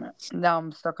 damn it, now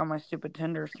I'm stuck on my stupid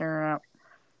Tinder staring at.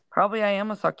 Probably I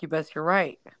am a succubus. You're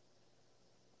right.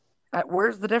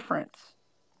 Where's the difference?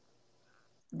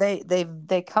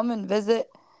 They come and visit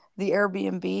the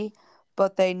Airbnb,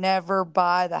 but they never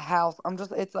buy the house.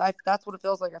 That's what it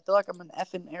feels like. I feel like I'm an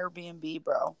effing Airbnb,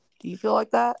 bro. Do you feel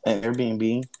like that? An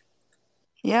Airbnb?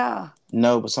 Yeah.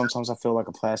 No, but sometimes I feel like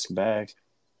a plastic bag.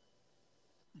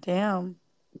 Damn.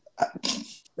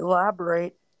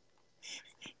 Elaborate.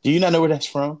 Do you not know where that's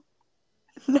from?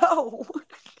 No.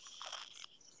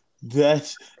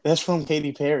 That's from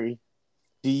Katy Perry.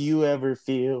 Do you ever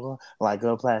feel like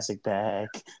a plastic bag?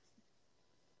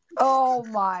 Oh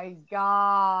my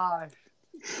gosh.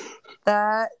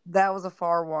 That was a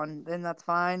far one. Then that's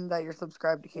fine that you're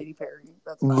subscribed to Katy Perry.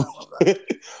 That's fine. I love that.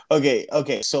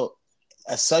 Okay. So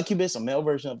a succubus, a male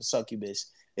version of a succubus,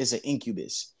 is an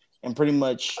incubus, and pretty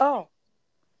much. Oh.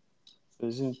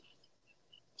 Is it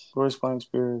corresponding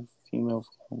spirit female?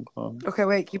 Okay,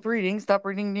 wait. Keep reading. Stop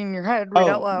reading in your head. Read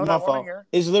out loud. My I want to fault. hear.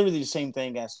 It's literally the same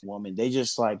thing as a woman. They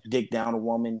just like dig down a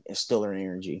woman and steal her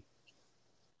energy.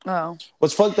 Oh.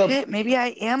 What's fucked up? Shit, maybe I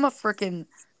am a freaking.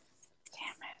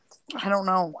 Damn it. I don't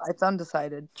know. It's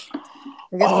undecided. I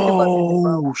guess you could let me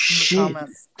know shit!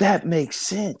 That makes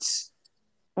sense.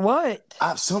 What?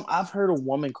 I've heard a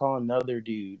woman call another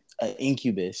dude an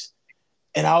incubus,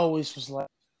 and I always was like,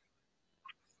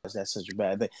 "That's such a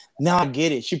bad thing." Now I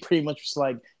get it. She pretty much was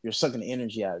like, "You're sucking the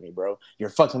energy out of me, bro. You're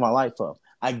fucking my life up."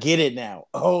 I get it now.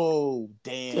 Oh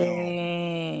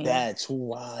damn. That's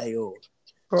wild,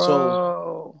 bro.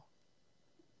 So,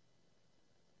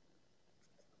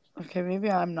 okay,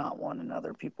 maybe I'm not one, and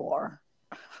other people are.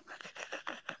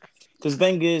 Because the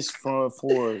thing is,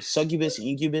 for succubus and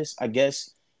incubus, I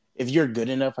guess if you're good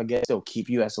enough, I guess they'll keep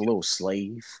you as a little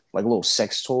slave, like a little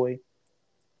sex toy.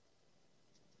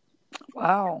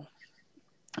 Wow.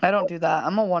 I don't do that.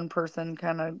 I'm a one person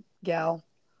kind of gal.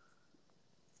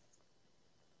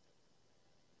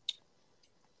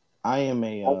 I am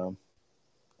a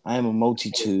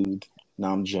multitude.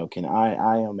 No, I'm joking.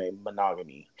 I am a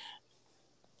monogamy.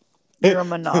 You're a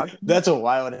monogamy. That's a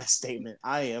wild ass statement.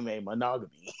 I am a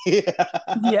monogamy. Yeah,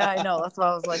 I know. That's why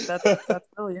I was like, that's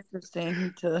really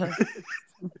interesting.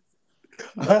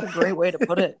 That's a great way to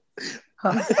put it.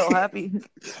 I'm so happy.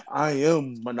 I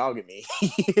am monogamy.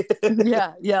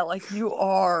 Yeah, like you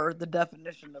are the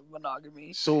definition of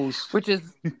monogamy. Which is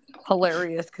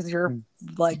hilarious because you're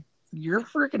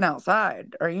freaking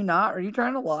outside. Are you not? Are you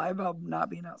trying to lie about not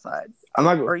being outside?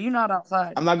 Are you not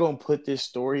outside? I'm not going to put this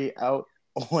story out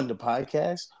on the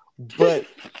podcast, but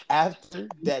after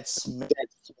that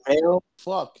smell,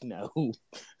 fuck no.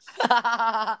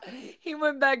 He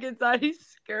went back inside. He's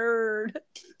scared.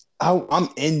 I'm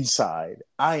inside.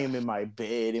 I am in my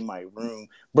bed in my room,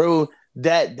 bro.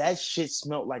 That shit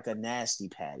smelled like a nasty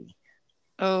patty.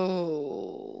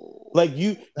 Oh, like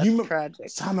you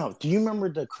tragic. Time out. Do you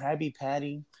remember the Krabby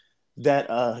Patty that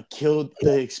killed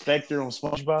the Inspector on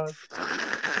SpongeBob?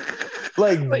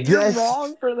 But you're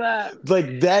wrong for that.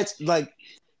 Like that's like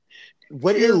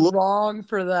what you're it looked wrong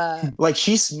for that. Like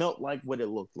she smelled like what it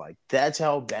looked like. That's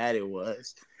how bad it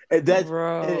was. And that's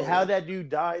and how that dude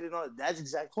died and all. That's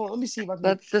exactly. Hold on, let me see if I can.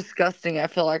 That's disgusting. I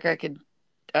feel like I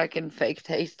can fake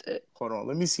taste it. Hold on,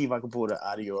 let me see if I can pull the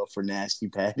audio up for Nasty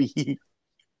Patty.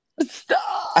 Stop.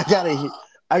 I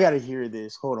gotta hear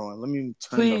this. Hold on, let me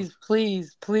turn.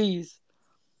 Please.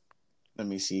 Let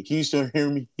me see. Can you still hear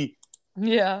me?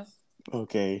 Yeah.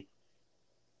 Okay.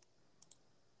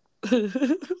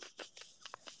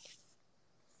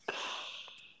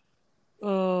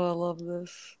 Oh, I love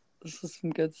this. This is some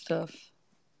good stuff.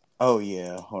 Oh,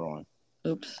 yeah. Hold on.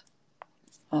 Oops.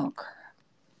 Oh, crap.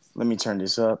 Let me turn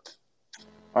this up.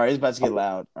 All right, it's about to get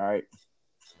loud. All right.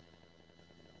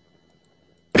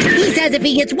 He says if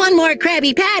he gets one more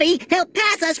Krabby Patty, he'll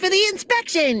pass us for the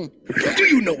inspection. Do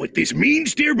you know what this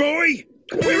means, dear boy?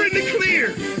 We're in the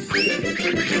clear.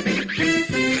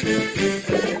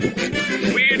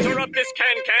 We interrupt this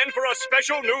can for a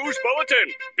special news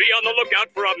bulletin. Be on the lookout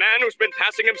for a man who's been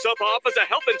passing himself off as a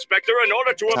health inspector in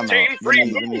order to obtain free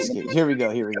food. Let me skip. Here we go.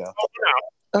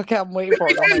 Okay, I'm waiting for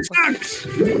it.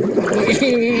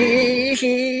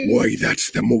 Why,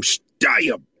 that's the most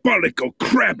diabolical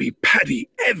Krabby Patty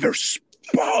ever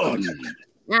spawned.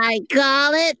 I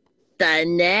call it the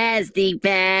nasty,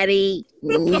 Patty.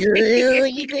 Hey,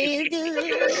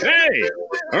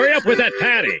 hurry up with that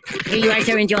patty. Here you are,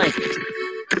 sir. Enjoy.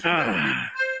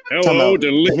 Ah, hello,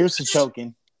 delicious. Here's the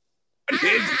choking. His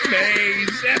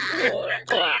face.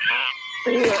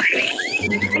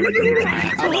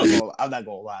 I'm not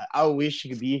gonna lie. I wish you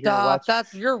could be here. Stop.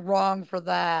 You're wrong for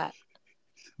that.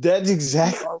 That's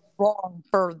exactly. You are wrong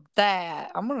for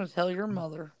that. I'm gonna tell your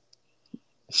mother.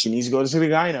 She needs to go to the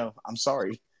gyno. I'm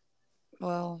sorry.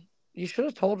 Well, you should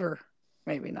have told her.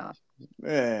 Maybe not.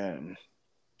 Man,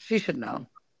 She should know.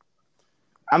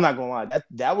 I'm not gonna lie.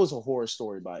 That was a horror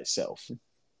story by itself.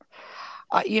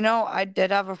 I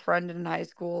did have a friend in high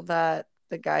school that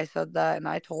the guy said that, and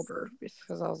I told her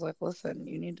because I was like, "Listen,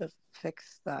 you need to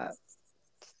fix that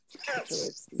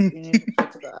situation. You need to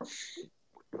fix that.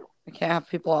 I can't have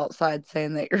people outside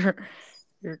saying that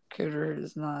your cooter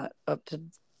is not up to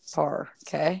par."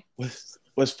 Okay.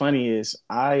 What's funny is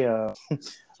I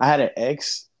had an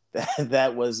ex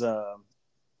that was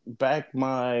back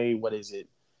my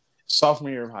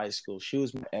sophomore year of high school. She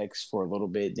was my ex for a little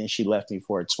bit, then she left me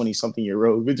for a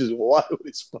 20-something-year-old, which is wild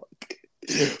as fuck.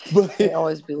 But They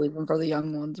always be leaving for the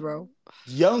young ones, bro.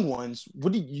 Young ones?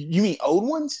 What do you mean old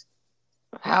ones?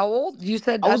 How old? You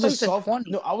said I was a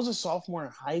 20. No, I was a sophomore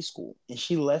in high school, and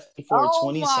she left me for a Oh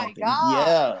 20-something. my God.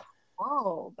 Yeah.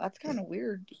 Whoa, that's kind of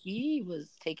weird. He was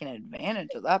taking advantage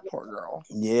of that poor girl.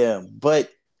 Yeah,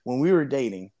 but when we were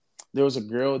dating, there was a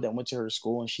girl that went to her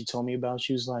school, and she told me about.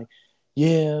 She was like,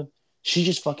 "Yeah, she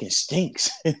just fucking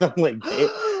stinks." And I'm like,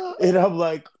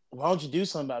 "Why don't you do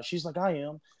something about it?" She's like, "I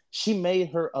am." She made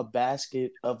her a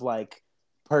basket of like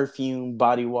perfume,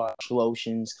 body wash,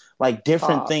 lotions, like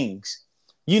different things,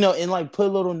 and like put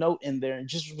a little note in there, and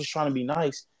just was trying to be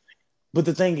nice. But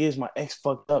the thing is, my ex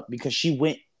fucked up because she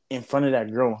went in front of that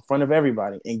girl, in front of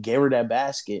everybody, and gave her that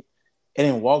basket, and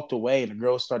then walked away, and the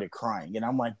girl started crying. And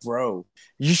I'm like, bro,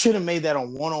 you should have made that a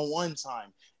one-on-one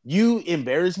time. You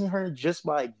embarrassing her just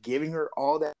by giving her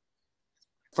all that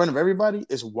in front of everybody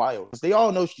is wild. They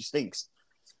all know she stinks.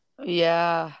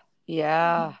 Yeah.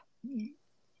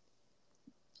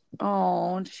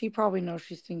 Oh, and she probably knows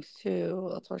she stinks too.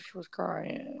 That's why she was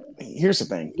crying. Here's the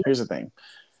thing.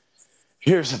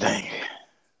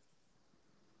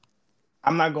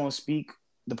 I'm not going to speak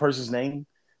the person's name,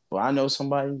 but I know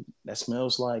somebody that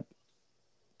smells like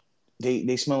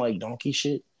they smell like donkey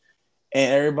shit.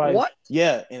 And everybody, What?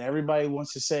 yeah, and everybody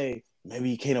wants to say maybe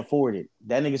he can't afford it.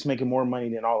 That nigga's making more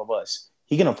money than all of us.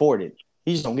 He can afford it.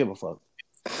 He just don't give a fuck.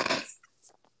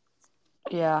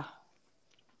 Yeah.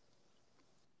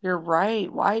 You're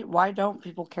right. Why don't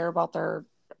people care about their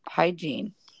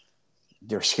hygiene?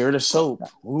 They're scared of soap.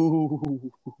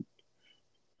 Ooh.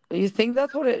 You think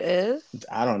that's what it is?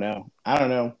 I don't know.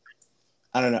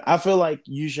 I feel like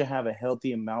you should have a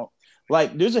healthy amount.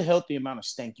 Like, there's a healthy amount of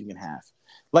stank you can have.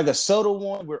 Like a soda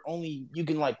one where only you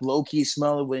can like low key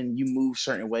smell it when you move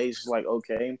certain ways. It's like,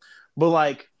 okay. But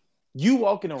like you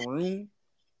walk in a room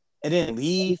and then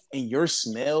leave and your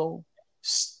smell,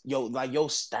 your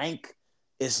stank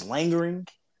is lingering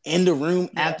in the room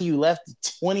after you left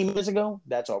 20 minutes ago,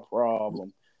 that's a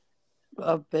problem.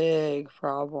 A big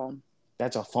problem.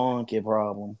 That's a funky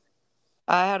problem.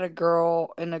 I had a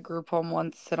girl in a group home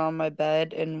once sit on my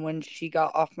bed, and when she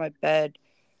got off my bed,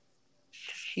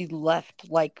 she left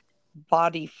like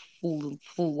body full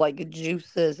like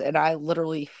juices, and I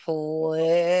literally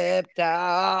flipped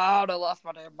out. I lost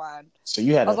my damn mind. So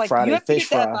you had I was a like, Friday you have fish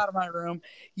to get that fry. out of my room.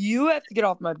 You have to get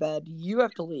off my bed. You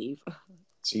have to leave.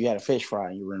 So you had a fish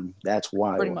fry in your room. That's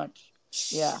wild. Pretty much.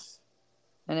 Yeah.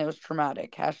 And it was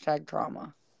traumatic. #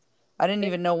 trauma. I didn't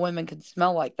even know women could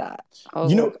smell like that. I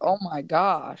was like, oh my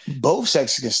gosh. Both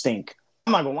sexes can stink.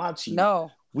 I'm not gonna lie to you.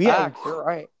 No. You're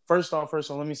right. First off,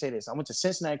 let me say this. I went to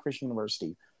Cincinnati Christian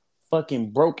University. Fucking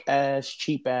broke ass,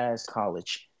 cheap ass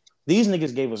college. These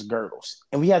niggas gave us girdles,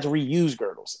 and we had to reuse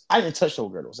girdles. I didn't touch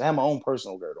those girdles. I had my own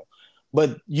personal girdle.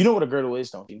 But you know what a girdle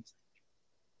is, don't you?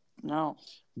 No.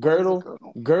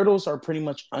 Girdles are pretty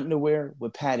much underwear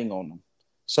with padding on them,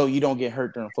 so you don't get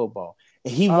hurt during football.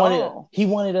 And he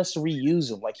wanted us to reuse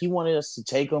them. Like he wanted us to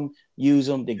take them, use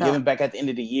them, then give them back at the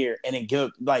end of the year, and then give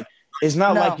like it's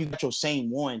not like you got your same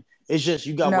one. It's just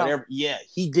you got whatever. Yeah,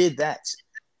 he did that.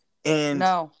 And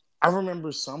I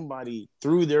remember somebody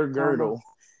threw their girdle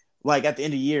like at the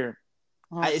end of the year.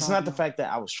 It's not the fact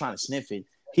that I was trying to sniff it.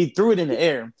 He threw it in the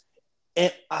air,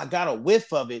 and I got a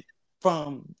whiff of it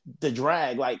from the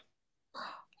drag. Like,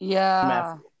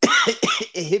 yeah,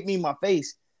 it hit me in my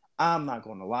face. I'm not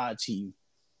going to lie to you.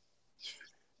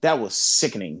 That was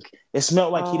sickening. It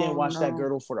smelled like he didn't wash that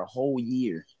girdle for the whole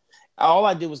year. All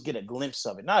I did was get a glimpse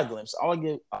of it. Not a glimpse. All I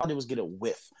did was get a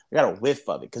whiff. I got a whiff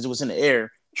of it because it was in the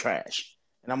air, trash.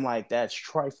 And I'm like, that's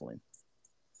trifling.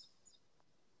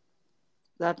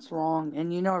 That's wrong.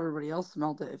 And you know everybody else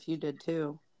smelled it if you did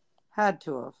too. Had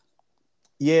to have.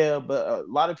 Yeah, but a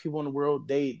lot of people in the world,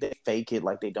 they fake it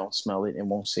like they don't smell it and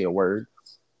won't say a word.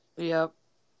 Yep.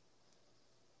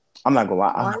 I'm not gonna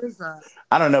lie. Why is that?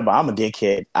 I don't know, but I'm a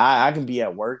dickhead. I can be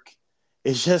at work.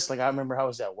 It's just like I remember I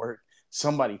was at work.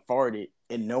 Somebody farted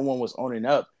and no one was owning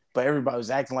up, but everybody was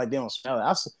acting like they don't smell it.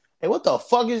 I said, hey, what the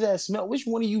fuck is that smell? Which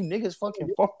one of you niggas fucking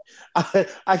fart?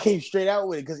 I came straight out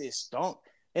with it because it stunk.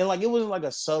 And like it wasn't like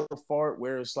a subtle fart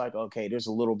where it's like, okay, there's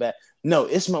a little bit. No,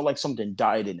 it smelled like something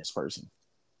died in this person.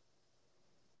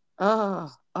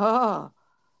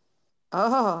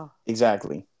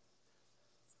 Exactly.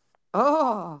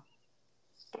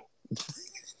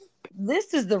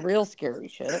 This is the real scary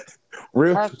shit.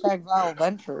 Real #Vile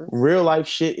Ventures. Real life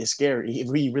shit is scary if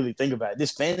we really think about it.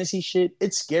 This fantasy shit,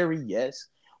 it's scary, yes.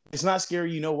 It's not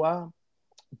scary, you know why?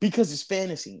 Because it's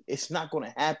fantasy. It's not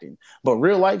gonna happen. But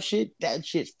real life shit, that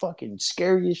shit's fucking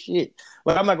scary as shit.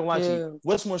 Like I'm not gonna lie to you.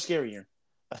 What's more scarier?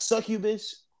 A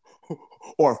succubus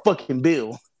or a fucking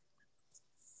bill?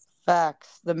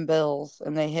 Facts, them bills,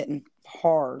 and they hitting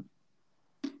hard.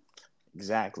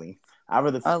 Exactly. I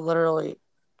literally,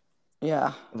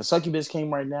 yeah. If a succubus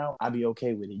came right now, I'd be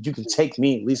okay with it. You can take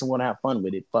me. At least I want to have fun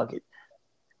with it. Fuck it.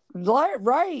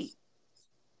 Right.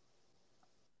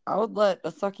 I would let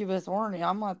a succubus horny.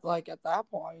 I'm not like at that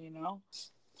point, you know.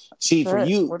 See, for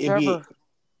you,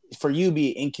 it'd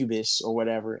be an incubus or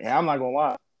whatever. And I'm not gonna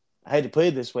lie. I had to play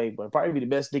it this way, but it'd probably be the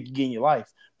best dick you get in your life.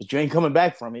 But you ain't coming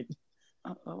back from it.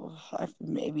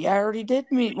 Maybe I already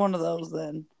did meet one of those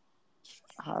then.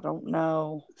 I don't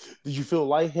know. Did you feel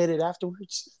lightheaded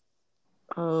afterwards?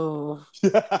 Oh.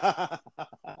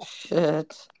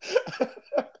 Shit.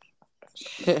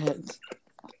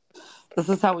 This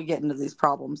is how we get into these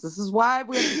problems. This is why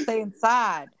we have to stay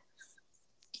inside.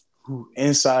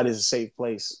 Inside is a safe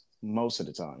place most of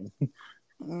the time.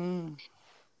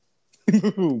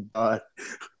 God.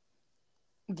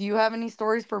 Do you have any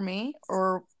stories for me,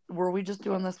 or were we just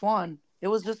doing this one? It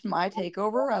was just my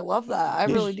takeover. I love that. I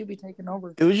really do be taking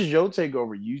over. It was just your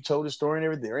takeover. You told a story and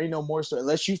everything. There ain't no more story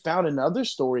unless you found another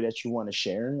story that you want to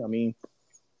share. I mean,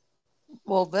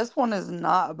 well, this one is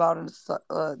not about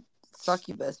a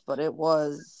succubus, but it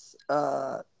was.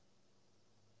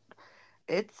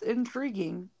 It's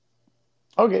intriguing.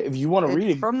 Okay, if you want to read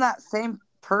it, from that same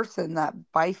person that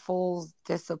bifles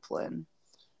discipline,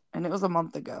 and it was a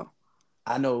month ago.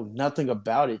 I know nothing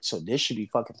about it, so this should be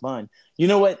fucking fun. You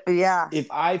know what? Yeah. If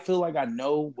I feel like I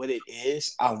know what it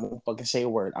is, I won't fucking say a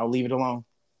word. I'll leave it alone.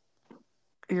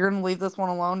 You're gonna leave this one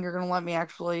alone? You're gonna let me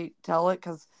actually tell it?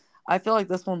 Because I feel like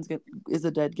this is a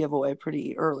dead giveaway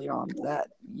pretty early on that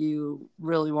you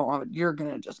really won't want. You're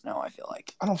gonna just know. I feel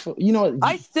like. I don't feel. You know what?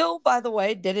 I still, by the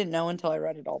way, didn't know until I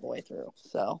read it all the way through.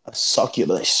 So. A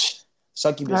succubus.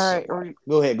 Succubus. All right.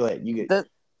 Go ahead. You get.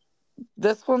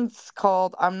 This one's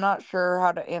called "I'm Not Sure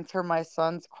How to Answer My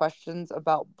Son's Questions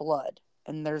About Blood,"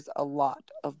 and there's a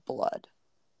lot of blood,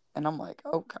 and I'm like,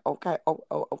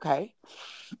 okay.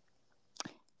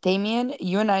 Damien,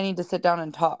 you and I need to sit down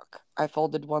and talk. I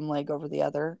folded one leg over the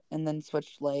other, and then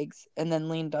switched legs, and then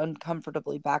leaned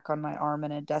uncomfortably back on my arm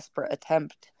in a desperate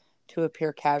attempt to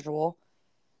appear casual.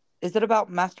 Is it about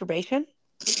masturbation?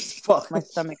 Fuck. My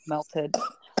stomach melted.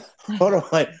 Hold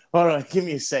on. Give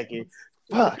me a second.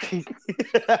 Fuck.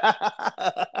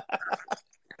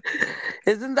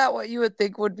 Isn't that what you would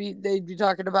think they'd be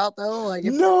talking about though? Like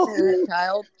if no, a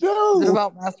child? No. Is it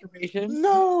about masturbation?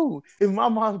 No. If my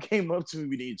mom came up to me,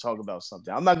 we need to talk about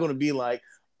something. I'm not gonna be like,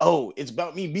 oh, it's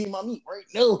about me being my meat, right?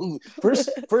 No. First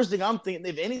thing I'm thinking,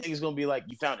 if anything, is gonna be like,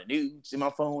 you found a nudes in my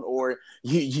phone, or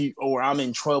or I'm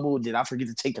in trouble. Did I forget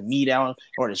to take the meat out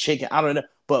or the chicken? I don't know.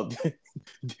 But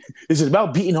is it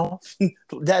about beating off?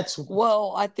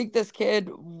 Well, I think this kid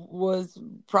was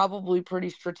probably pretty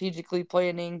strategically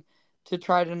planning to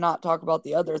try to not talk about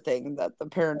the other thing that the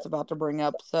parents about to bring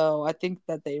up. So I think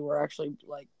that they were actually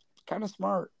like kind of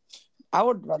smart. I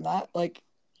would run that. Like,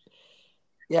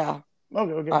 yeah.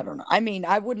 Okay. I don't know. I mean,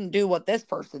 I wouldn't do what this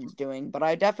person's doing, but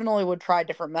I definitely would try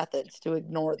different methods to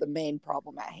ignore the main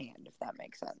problem at hand, if that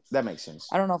makes sense. That makes sense.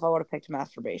 I don't know if I would have picked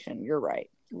masturbation. You're right.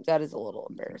 That is a little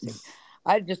embarrassing.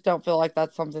 I just don't feel like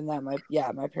that's something that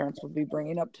my parents would be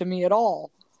bringing up to me at all.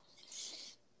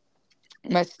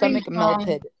 My stomach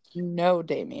melted. No,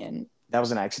 Damien. That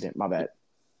was an accident. My bad.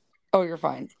 Oh, you're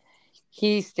fine.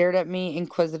 He stared at me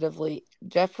inquisitively.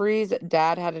 Jeffrey's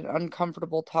dad had an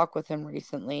uncomfortable talk with him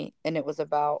recently, and it's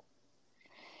about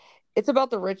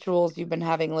the rituals you've been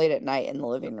having late at night in the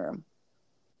living room.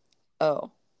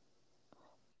 Oh,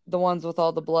 the ones with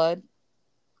all the blood?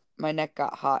 My neck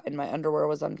got hot and my underwear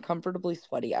was uncomfortably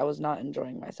sweaty. I was not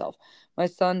enjoying myself. My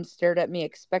son stared at me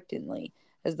expectantly,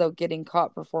 as though getting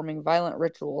caught performing violent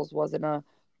rituals wasn't a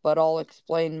but I'll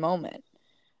explain moment.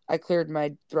 I cleared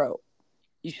my throat.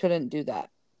 You shouldn't do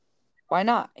that. Why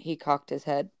not? He cocked his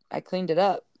head. I cleaned it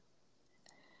up.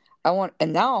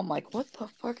 And now I'm like, what the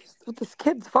fuck is with this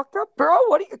kid's fucked up, bro?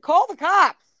 What do you call the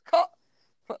cops? Call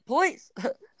police.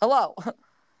 Hello.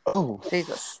 Oh,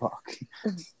 Jesus. fuck.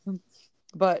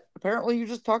 But apparently you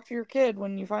just talk to your kid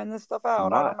when you find this stuff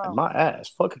out. I don't know. My ass.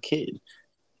 Fuck a kid.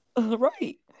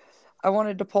 Right. I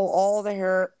wanted to pull out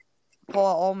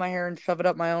all my hair and shove it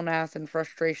up my own ass in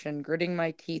frustration. Gritting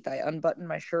my teeth, I unbuttoned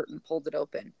my shirt and pulled it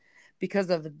open.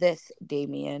 Because of this,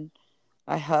 Damien,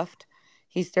 I huffed.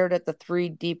 He stared at the 3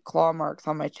 deep claw marks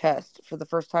on my chest. For the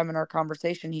first time in our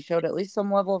conversation, he showed at least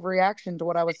some level of reaction to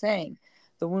what I was saying.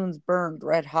 The wounds burned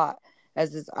red hot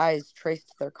as his eyes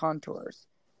traced their contours.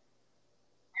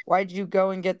 Why'd you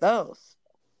go and get those?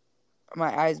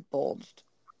 My eyes bulged.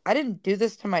 I didn't do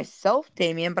this to myself,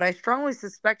 Damien, but I strongly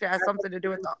suspect it has something to do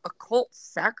with the occult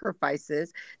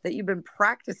sacrifices that you've been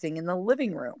practicing in the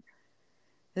living room.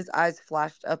 His eyes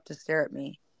flashed up to stare at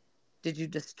me. Did you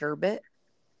disturb it?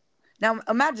 Now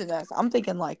imagine this. I'm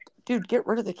thinking like, dude, get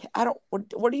rid of the kid.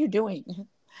 What are you doing?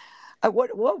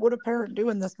 What would a parent do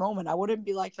in this moment? I wouldn't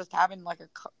be like just having like a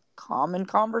common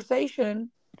conversation.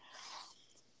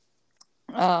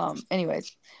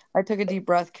 Anyways, I took a deep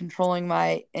breath, controlling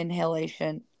my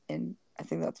inhalation, and I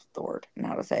think that's the word and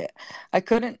how to say it. I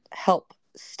couldn't help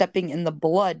stepping in the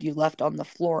blood you left on the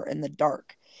floor in the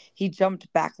dark. He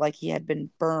jumped back like he had been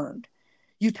burned.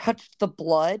 You touched the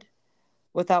blood?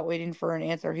 Without waiting for an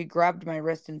answer, he grabbed my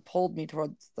wrist and pulled me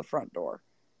towards the front door.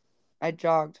 I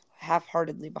jogged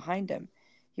half-heartedly behind him.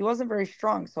 He wasn't very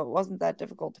strong, so it wasn't that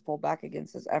difficult to pull back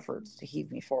against his efforts to heave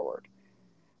me forward.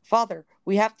 Father,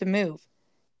 we have to move.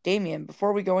 Damien,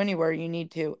 before we go anywhere, you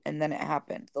need to. And then it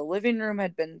happened. The living room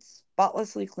had been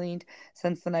spotlessly cleaned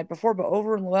since the night before, but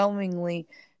overwhelmingly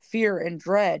fear and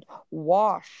dread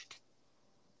washed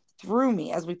through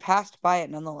me as we passed by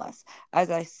it nonetheless. As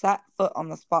I sat foot on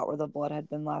the spot where the blood had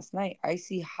been last night,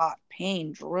 icy hot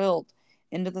pain drilled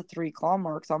into the 3 claw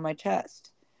marks on my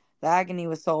chest. The agony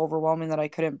was so overwhelming that I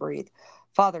couldn't breathe.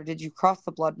 Father, did you cross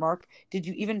the blood mark? Did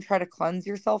you even try to cleanse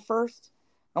yourself first?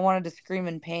 I wanted to scream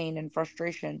in pain and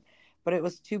frustration, but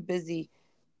was too busy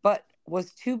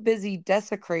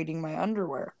desecrating my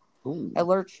underwear. Ooh. I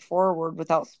lurched forward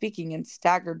without speaking and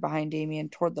staggered behind Damien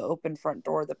toward the open front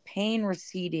door, the pain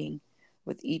receding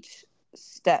with each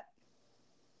step.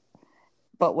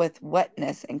 But with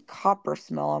wetness and copper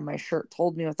smell on my shirt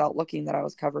told me without looking that I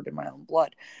was covered in my own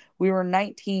blood. We were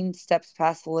 19 steps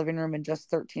past the living room and just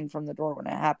 13 from the door when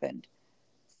it happened.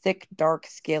 Thick, dark,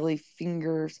 scaly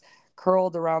fingers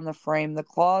curled around the frame. The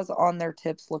claws on their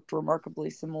tips looked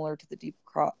remarkably similar to the deep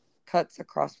cuts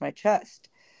across my chest.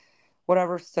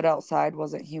 Whatever stood outside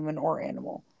wasn't human or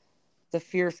animal. The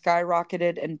fear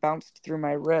skyrocketed and bounced through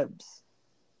my ribs.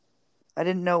 I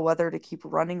didn't know whether to keep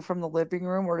running from the living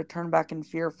room or to turn back in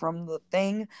fear from the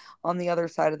thing on the other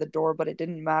side of the door, but it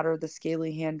didn't matter. The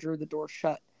scaly hand drew the door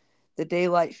shut. The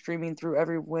daylight streaming through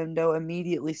every window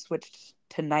immediately switched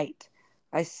to night.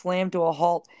 I slammed to a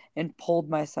halt and pulled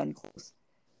my son close.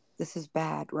 This is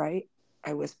bad, right?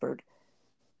 I whispered.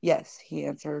 Yes, he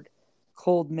answered.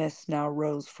 Cold mist now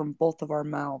rose from both of our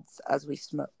mouths as we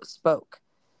spoke.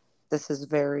 This is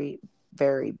very,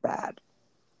 very bad.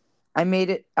 I made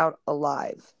it out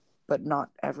alive, but not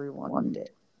everyone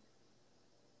did.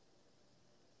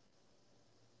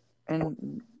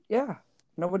 And yeah,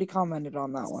 nobody commented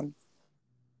on that one.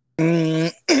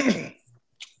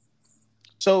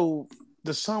 So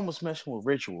the son was messing with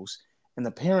rituals, and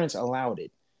the parents allowed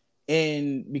it.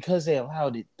 And because they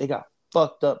allowed it, they got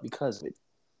fucked up because of it.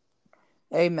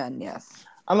 Amen, yes.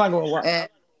 I'm not going to lie.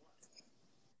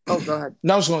 Oh, go ahead.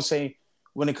 No, I was going to say,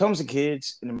 when it comes to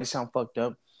kids, and it may sound fucked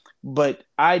up, but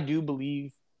I do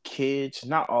believe kids,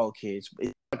 not all kids, but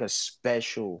it's like a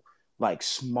special, like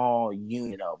small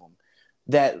unit of them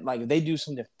that, like, if they do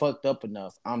something fucked up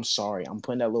enough, I'm sorry, I'm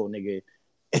putting that little nigga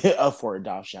up for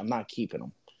adoption. I'm not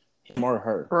keeping him or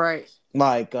her. Right.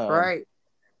 Right.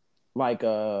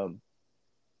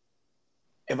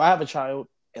 If I have a child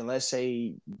and let's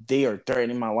say they are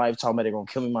threatening my life, talking about they're gonna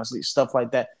kill me in my sleep, stuff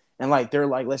like that, and like they're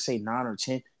like, let's say 9 or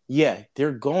 10, yeah,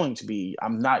 they're going to be.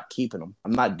 I'm not keeping them.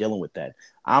 I'm not dealing with that.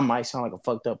 I might sound like a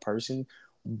fucked up person,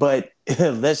 but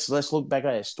let's look back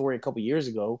at a story a couple years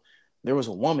ago. There was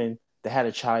a woman that had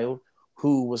a child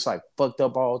who was like fucked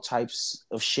up all types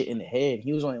of shit in the head.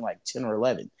 He was only like 10 or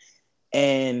 11,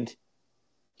 and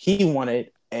he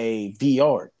wanted a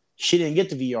VR. She didn't get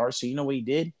the VR, so you know what he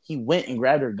did? He went and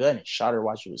grabbed her gun and shot her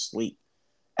while she was asleep.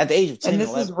 At the age of 10, And this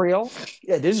 11. is real?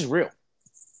 Yeah, this is real.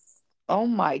 Oh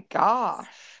my gosh.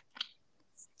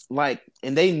 Like,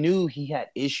 and they knew he had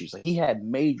issues. Like, he had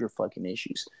major fucking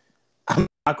issues. I'm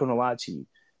not gonna lie to you.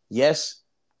 Yes,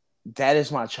 that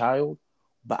is my child,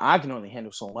 but I can only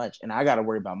handle so much, and I gotta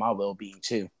worry about my well-being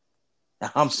too.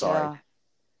 I'm sorry. Yeah.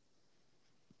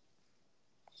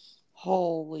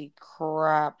 Holy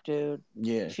crap, dude.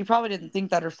 Yeah. She probably didn't think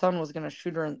that her son was gonna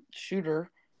shoot her.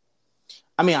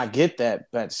 I mean, I get that,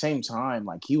 but at the same time,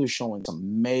 like, he was showing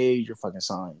some major fucking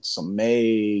signs, some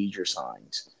major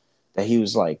signs that he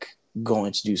was like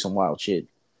going to do some wild shit.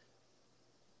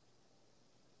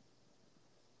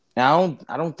 Now,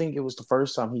 I don't think it was the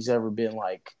first time he's ever been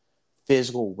like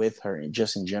physical with her, and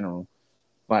just in general,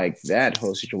 like, that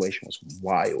whole situation was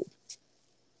wild.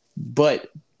 But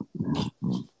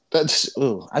that's,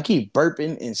 I keep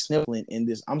burping and sniffling in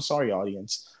this. I'm sorry,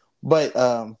 audience, but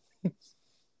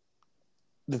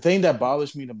the thing that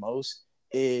bothers me the most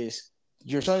is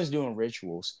your son's doing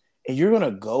rituals, and you're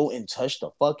gonna go and touch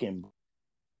the fucking.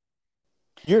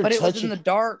 But it was in the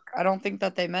dark. I don't think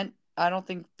that they meant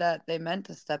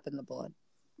to step in the blood.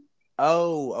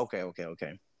 Oh, okay.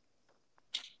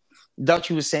 Thought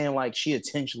you was saying like she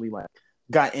intentionally like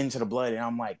got into the blood, and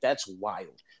I'm like, that's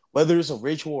wild. Whether it's a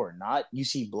ritual or not, you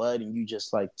see blood and you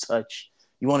just like touch.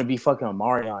 You want to be fucking a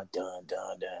Mario, dun,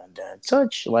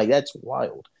 touch. Like, that's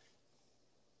wild.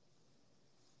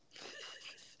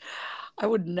 I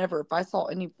would never, if I saw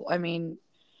any. I mean,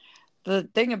 the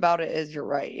thing about it is, you're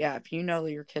right. Yeah, if you know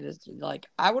that your kid is like,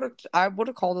 I would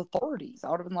have called authorities. I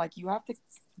would have been like, you have to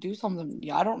do something.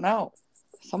 Yeah, I don't know.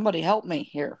 Somebody help me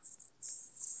here.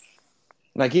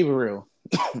 Like, keep it real.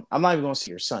 I'm not even gonna see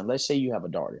your son. Let's say you have a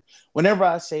daughter. Whenever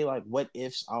I say like what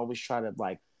ifs, I always try to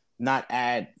like not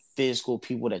add physical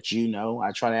people that you know.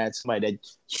 I try to add somebody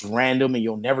that's random and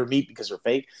you'll never meet because they're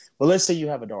fake. But let's say you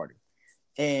have a daughter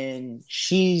and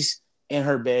she's in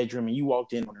her bedroom and you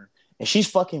walked in on her and she's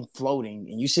fucking floating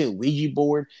and you see a Ouija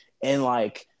board and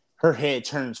like her head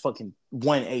turns fucking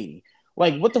 180.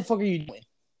 Like, what the fuck are you doing?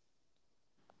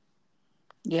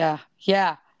 Yeah.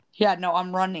 No,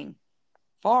 I'm running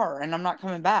far and I'm not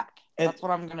coming back. That's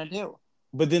what I'm gonna do.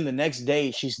 But then the next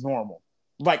day she's normal.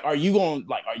 Like, are you gonna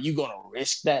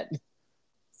risk that?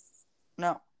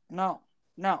 No.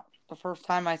 The first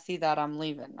time I see that, I'm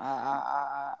leaving.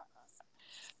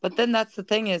 But then that's the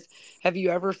thing is, have you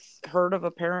ever heard of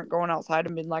a parent going outside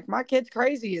and being like, my kid's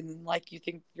crazy? And then, like, you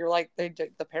think you're like,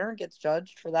 the parent gets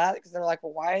judged for that because they're like,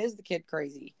 well, why is the kid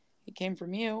crazy? It came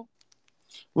from you.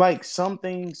 Like, some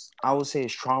things I would say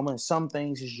is trauma, and some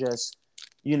things is just,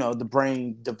 the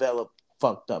brain developed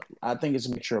fucked up. I think it's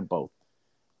a mixture of both.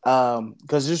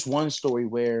 Because there's one story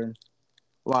where,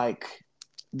 like,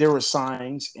 there were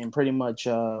signs, and pretty much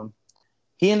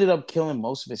he ended up killing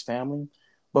most of his family.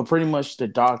 But pretty much the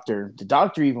doctor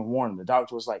even warned him. The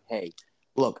doctor was like, hey,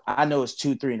 look, I know it's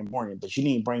 2, 3 in the morning, but you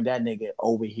need to bring that nigga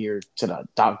over here to the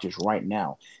doctors right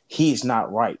now. He's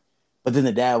not right. But then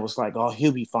the dad was like, oh,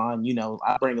 he'll be fine.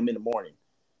 I'll bring him in the morning.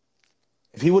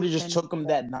 If he would have just took him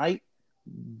that night,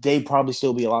 they'd probably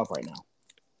still be alive right now.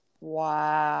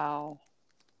 Wow.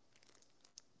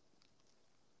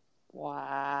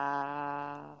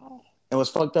 And what's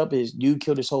fucked up is dude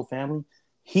killed his whole family.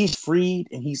 He's freed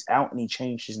and he's out and he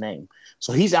changed his name.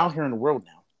 So he's out here in the world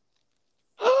now.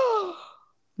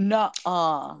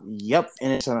 Nuh-uh. Yep.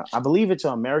 And I believe it's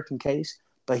an American case,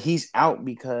 but he's out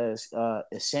because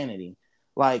insanity.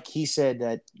 Like, he said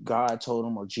that God told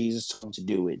him or Jesus told him to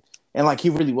do it. And like, he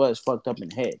really was fucked up in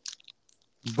the head.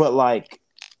 But like,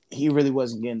 he really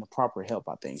wasn't getting the proper help,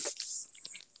 I think.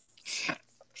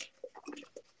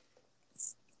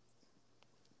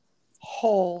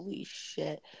 Holy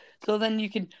shit. So then you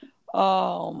can,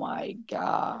 oh my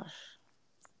gosh.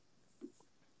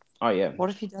 Oh, yeah.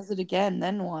 What if he does it again?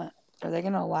 Then what? Are they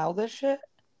going to allow this shit?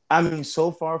 I mean,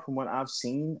 so far from what I've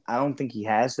seen, I don't think he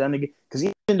has done it again. Because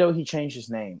even though he changed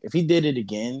his name, if he did it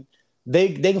again,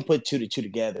 they can put 2 to 2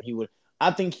 together. He would.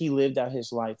 I think he lived out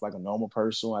his life like a normal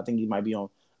person. I think he might be on.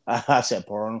 I said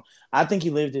porno. I think he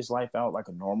lived his life out like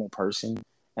a normal person,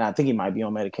 and I think he might be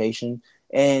on medication.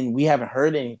 And we haven't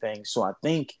heard anything, so I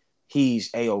think he's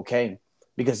A-okay.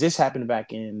 Because this happened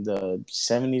back in the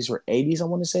 70s or 80s, I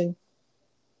want to say.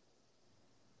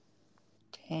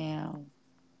 Damn.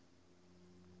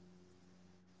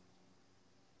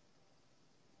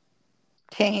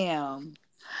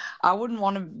 I wouldn't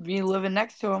want to be living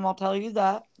next to him, I'll tell you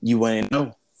that. You wouldn't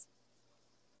know.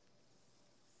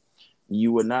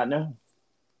 You would not know.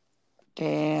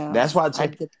 Damn. That's why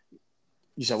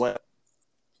you said what?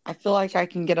 I feel like I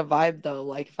can get a vibe though,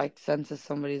 like if I sense if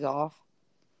somebody's off.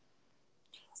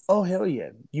 Oh hell yeah,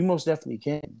 you most definitely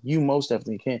can. You most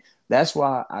definitely can. That's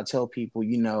why I tell people,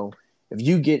 if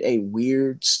you get a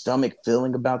weird stomach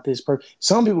feeling about this person,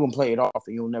 some people can play it off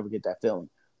and you'll never get that feeling.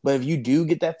 But if you do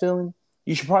get that feeling,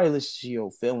 you should probably listen to your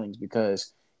feelings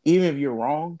because even if you're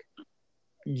wrong,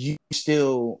 you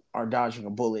still are dodging a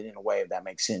bullet in a way, if that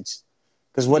makes sense.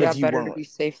 Because what Yeah, if you better to weren't? be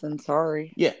safe than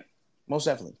sorry. Yeah, most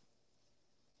definitely.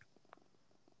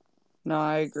 No,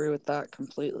 I agree with that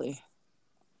completely.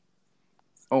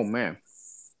 Oh man,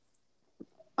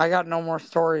 I got no more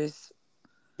stories.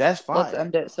 that's Let's fine.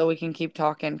 end it so we can keep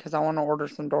talking because I want to order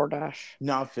some DoorDash.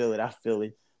 No, I feel it. I feel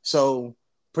it. So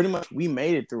pretty much we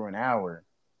made it through an hour,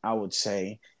 I would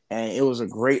say. And it was a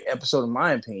great episode in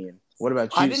my opinion. What about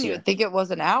I you, didn't even Sierra? think it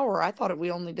was an hour. I thought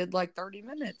we only did like 30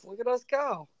 minutes. Look at us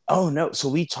go. Oh no. So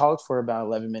we talked for about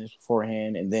 11 minutes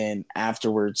beforehand and then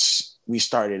afterwards we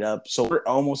started up. So we're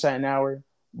almost at an hour,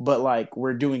 but like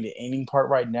we're doing the ending part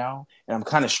right now and I'm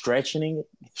kind of stretching it.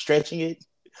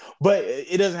 But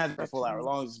it doesn't have to be a full hour. As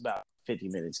long as it's about 50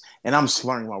 minutes. And I'm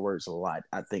slurring my words a lot.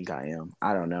 I think I am.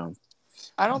 I don't know.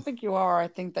 I don't think you are. I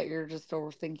think that you're just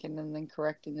overthinking and then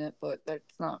correcting it, but there's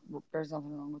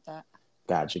nothing wrong with that.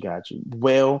 Gotcha.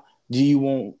 Well, do you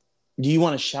want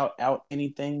to shout out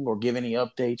anything or give any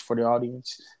updates for the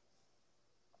audience?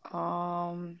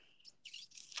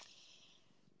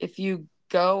 If you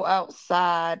go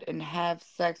outside and have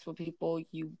sex with people,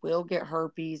 you will get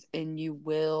herpes and you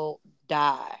will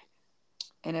die.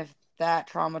 And if that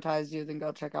traumatized you, then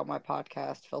go check out my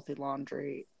podcast, Filthy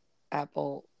Laundry,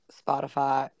 Apple,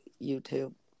 Spotify,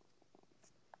 YouTube.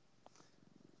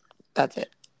 That's it.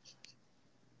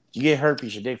 You get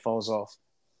herpes, your dick falls off.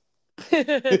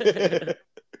 But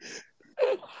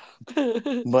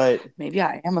Maybe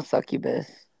I am a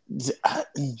succubus.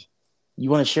 you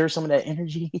want to share some of that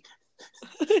energy?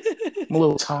 I'm a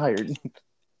little tired.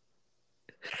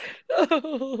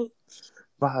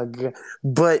 My God.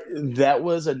 But that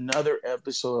was another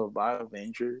episode of Philthy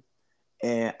Ventures.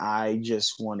 And I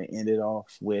just want to end it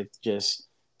off with just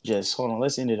hold on.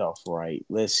 Let's end it off right.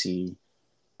 Let's see.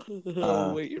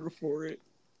 I'm waiting for it.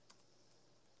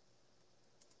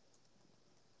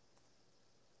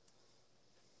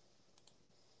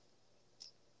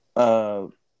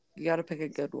 You got to pick a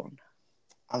good one.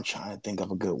 I'm trying to think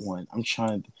of a good one.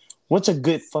 What's a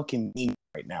good fucking meme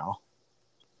right now?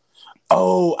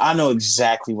 Oh, I know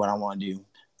exactly what I want to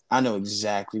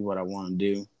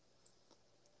do.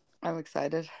 I'm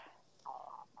excited.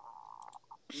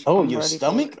 Oh, I'm your ready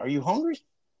stomach? for it. Are you hungry?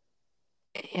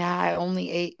 Yeah, I only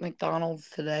ate McDonald's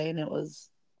today and it was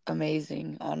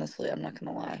amazing. Honestly, I'm not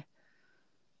going to lie.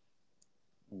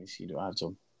 Let me see.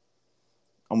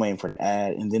 I'm waiting for the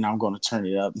ad and then I'm going to turn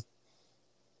it up.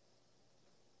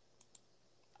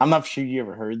 I'm not sure you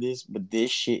ever heard this, but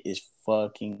this shit is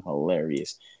fucking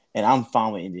hilarious. And I'm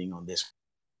finally ending on this.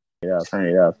 Turn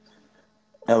it up.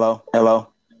 Hello.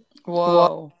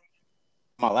 Whoa.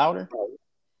 Am I louder?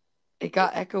 It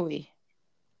got echoey.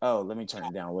 Oh, let me turn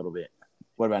it down a little bit.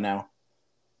 What about now?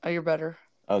 Oh, you're better.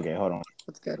 Okay, hold on.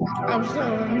 That's good. I'm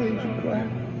sorry,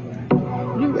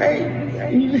 you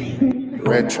ain't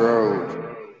retro.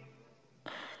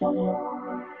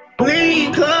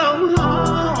 Please come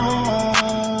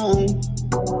home.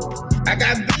 I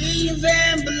got beans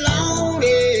and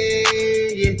bologna.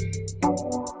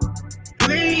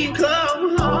 Please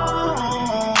come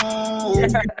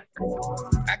home.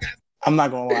 I'm not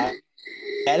gonna lie.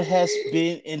 That has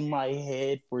been in my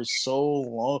head for so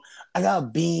long. I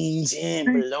got beans and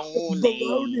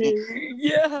bologna.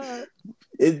 Yeah.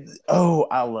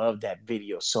 I love that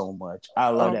video so much.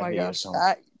 Oh my gosh.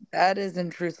 That is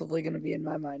intrusively going to be in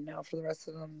my mind now for the rest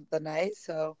of the night.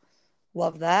 So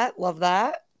love that. Love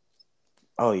that.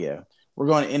 Oh yeah. We're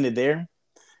going to end it there.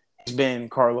 It's been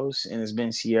Carlos and it's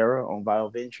been Seirra on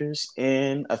Philthy Ventures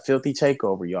and a filthy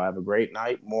takeover. Y'all have a great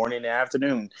night, morning, and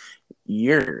afternoon.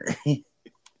 Your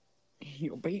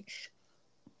beach.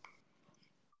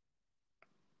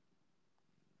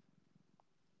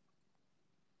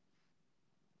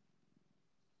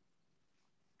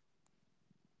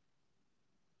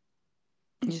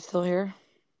 You still here?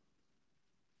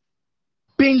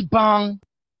 Bing bong.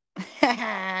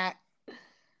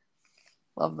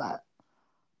 Love that.